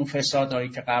اکثرشون اون فسادهایی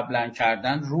که قبلا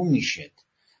کردن رو میشه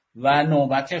و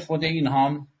نوبت خود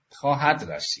اینها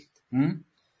خواهد رسید.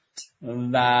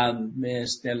 و به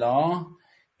اصطلاح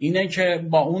اینه که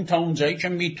با اون تا اونجایی که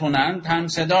میتونن هم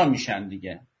صدا میشن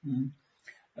دیگه.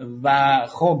 و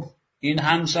خب این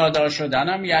هم صدا شدن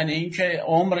هم یعنی این که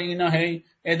عمر اینا هی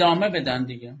ادامه بدن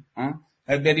دیگه.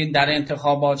 برید در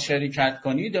انتخابات شرکت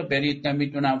کنید و برید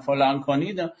نمیدونم فلان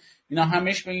کنید و اینا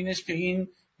همش به این است که این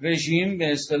رژیم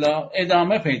به اصطلاح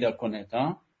ادامه پیدا کنه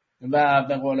و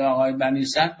به قول آقای بنی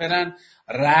صدر برن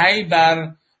رأی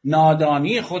بر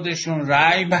نادانی خودشون،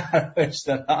 رأی بر به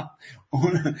اصطلاح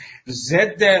اون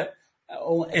ضد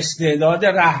استعداد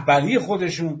رهبری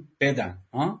خودشون بدن.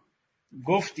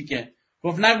 گفت دیگه،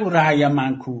 گفت نگو رأی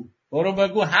من کو، برو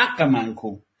بگو حق من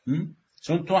کو،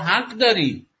 چون تو حق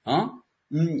داری.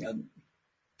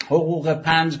 حقوق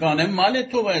پنجگانه مال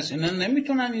تو باشه، اینا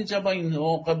نمیتونن اینجا با این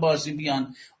حقوق بازی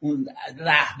بیان اون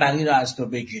رهبری رو از تو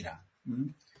بگیرن.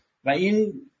 و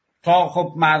این تا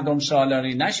خب مردم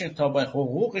سالاری نشه، تا با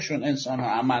حقوقشون انسان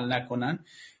ها عمل نکنن،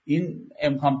 این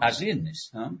امکان پذیر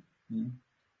نیست.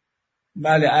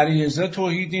 بله، عریضه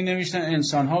توحیدی نوشتن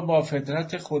انسان ها با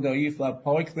فطرت خدایی و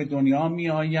پاک به دنیا می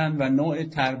آیند و نوع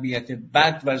تربیت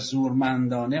بد و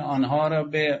زورمندانه آنها را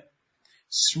به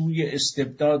سوی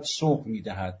استبداد سوق می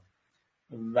دهد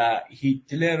و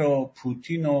هیتلر و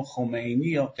پوتین و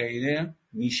خمینی و غیره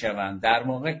می شوند. در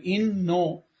واقع این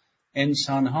نوع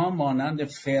انسان ها مانند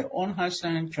فرعون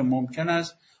هستند که ممکن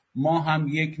است ما هم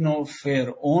یک نوع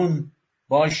فرعون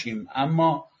باشیم،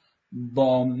 اما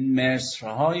با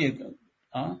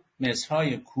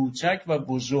مصرهای کوچک و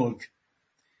بزرگ.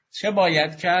 چه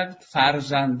باید کرد؟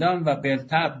 فرزندان و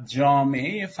بالطبع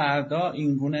جامعه فردا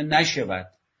اینگونه نشود.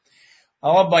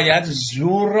 آقا باید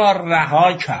زور را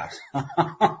رها کرد.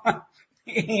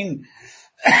 این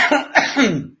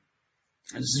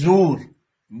زور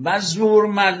و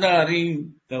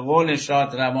زورمداری به قول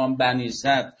شادروان بنی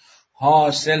صدر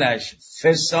حاصلش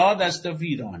فساد است و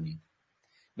ویرانی.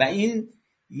 و این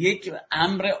یک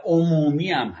امر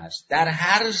عمومی هم هست. در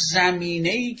هر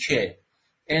زمینه‌ای که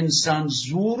انسان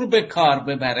زور به کار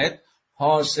ببرد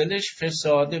حاصلش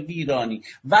فساد ویرانی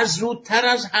و زودتر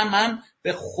از هم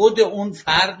به خود اون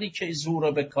فردی که زور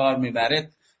رو به کار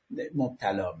میبرد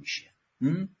مبتلا میشه.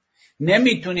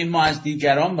 نمیتونیم ما از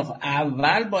دیگران بخوایم،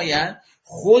 اول باید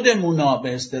خودمونا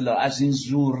به اصطلاح از این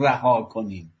زور رها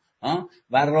کنیم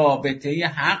و رابطه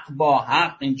حق با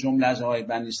حق، این جمله از آقای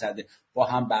بنی صدر، با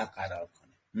هم برقرار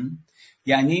کنیم.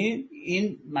 یعنی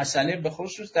این مسئله به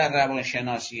خصوص در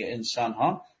روانشناسی انسان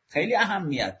ها خیلی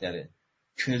اهمیت داره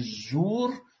که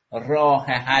زور راه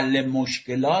حل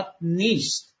مشکلات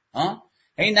نیست.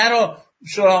 هی نرو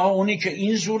سراغ اونی که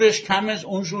این زورش کمه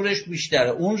اون زورش بیشتره،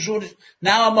 اون زورش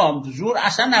نه، اما زور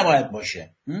اصلا نباید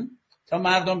باشه. تا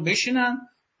مردم بشینن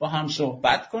با هم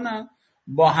صحبت کنن،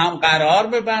 با هم قرار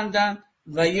ببندن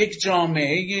و یک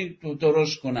جامعه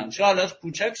درست کنن، چه حالا از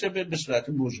کوچک شه به صورت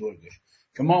بزرگش،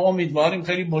 که ما امیدواریم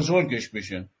خیلی بزرگش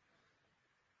بشه.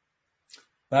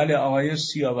 بله، آقای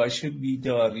سیاوش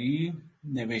بیداری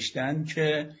نوشتن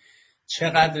که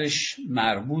چقدرش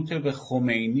مربوط به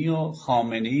خمینی و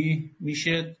خامنه‌ای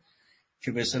میشه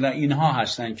که به اصطلاح اینها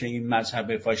هستن که این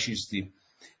مذهب فاشیستی.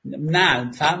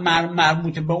 نه،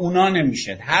 مربوط به اونا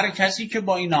نمیشه. هر کسی که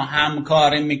با اینا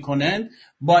همکاری میکنن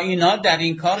با اینا در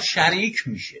این کار شریک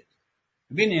میشه.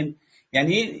 ببینین،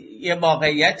 یعنی یه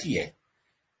واقعیتیه.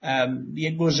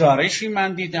 یه گزارشی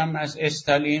من دیدم از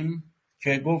استالین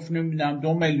که گفت نمیدونم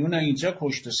 2 میلیون اینجا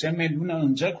کشت و 3 میلیون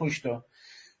اونجا کشت.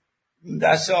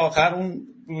 دست آخر اون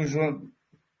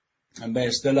به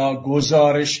اصطلاح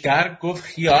گزارشگر گفت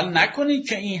خیال نکنید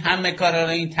که این همه کارا رو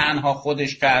این تنها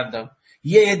خودش کرده،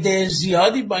 یه عده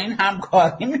زیادی با این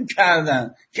همکاری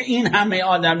میکردن که این همه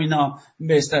آدم اینا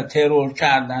به اصطلاح ترور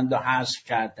کردن و حذف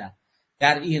کردن.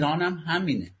 در ایران هم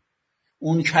همینه.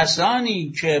 اون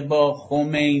کسانی که با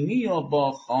خمینی و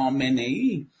با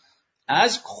خامنه‌ای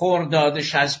از خرداد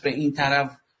 60 به این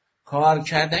طرف کار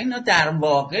کردن، اینا در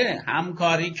واقع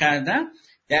همکاری کردن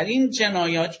در این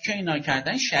جنایاتی که اینا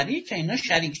کردن، اینا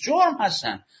شریک جرم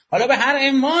هستن. حالا به هر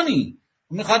عنوانی،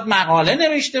 میخواد مقاله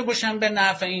نوشته باشن به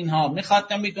نفع اینها،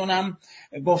 میخواد نمیدونم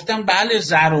گفتم بله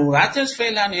ضرورت است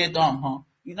فعلا اعدام ها،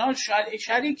 اینا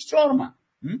شریک جرمن.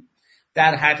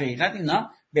 در حقیقت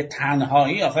اینا به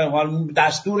تنهایی آخه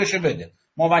دستورشو بده،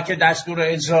 ما وقتی دستور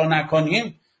اجرا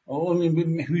نکنیم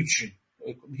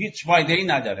هیچ فایده ای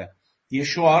نداره. یه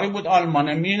شعاری بود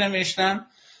آلمانه می نوشتن،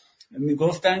 می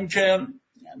گفتن که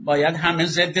باید همه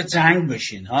ضد جنگ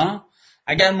بشین ها.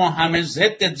 اگر ما همه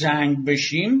ضد جنگ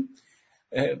بشیم،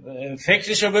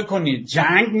 فکرشو بکنید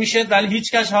جنگ میشه ولی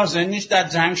هیچ کس حاضر نیست در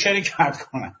جنگ شرکت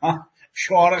کنه ها.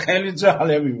 شعار خیلی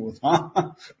جالبی بود ها.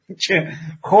 که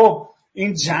خب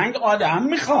این جنگ آدم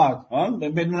میخواد،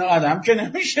 بدون آدم که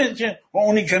نمیشه، که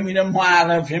اونی که میره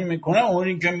معرفی میکنه،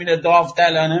 اونی که میره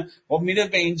داوطلبانه خب میره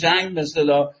به این جنگ به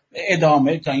اصطلاح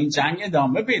ادامه، تا این جنگ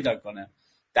ادامه پیدا کنه.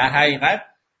 در حقیقت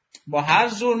با هر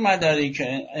زور مداری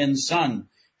که انسان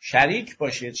شریک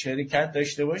باشه، شرکت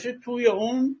داشته باشه، توی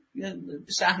اون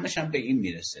سهمش هم به این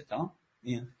میرسه. تا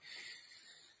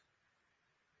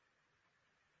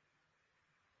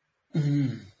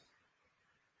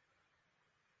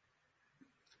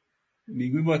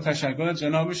میگوی با تشکر از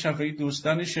جناب شفیعی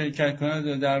دوستان شرکت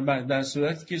کنند در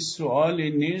صورتی که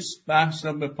سوالی نیست بحث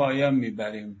را به پایان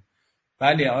میبریم.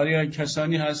 بله آیا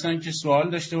کسانی هستن که سوال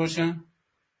داشته باشن؟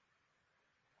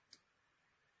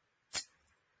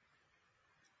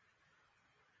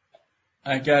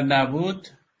 اگر نبود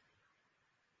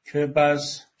که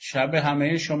بس شب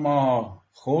همه شما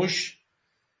خوش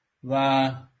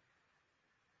و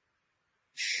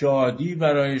شادی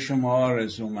برای شما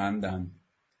آرزومندم.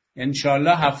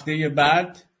 انشالله هفته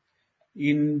بعد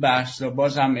این بحث را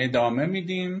باز هم ادامه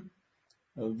میدیم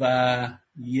و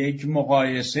یک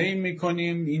مقایسه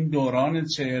میکنیم این دوران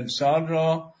 40 سال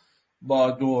را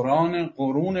با دوران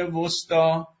قرون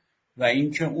وسطی و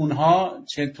اینکه اونها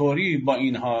چطوری با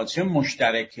اینها چه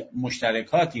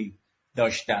مشترکاتی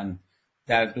داشتن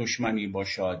در دشمنی با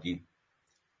شادی.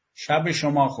 شب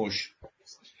شما خوش.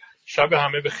 شب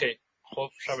همه بخیر. خب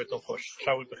شبتون خوش.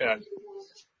 شبت بخیر.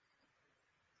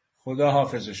 خدا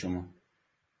حافظ شما.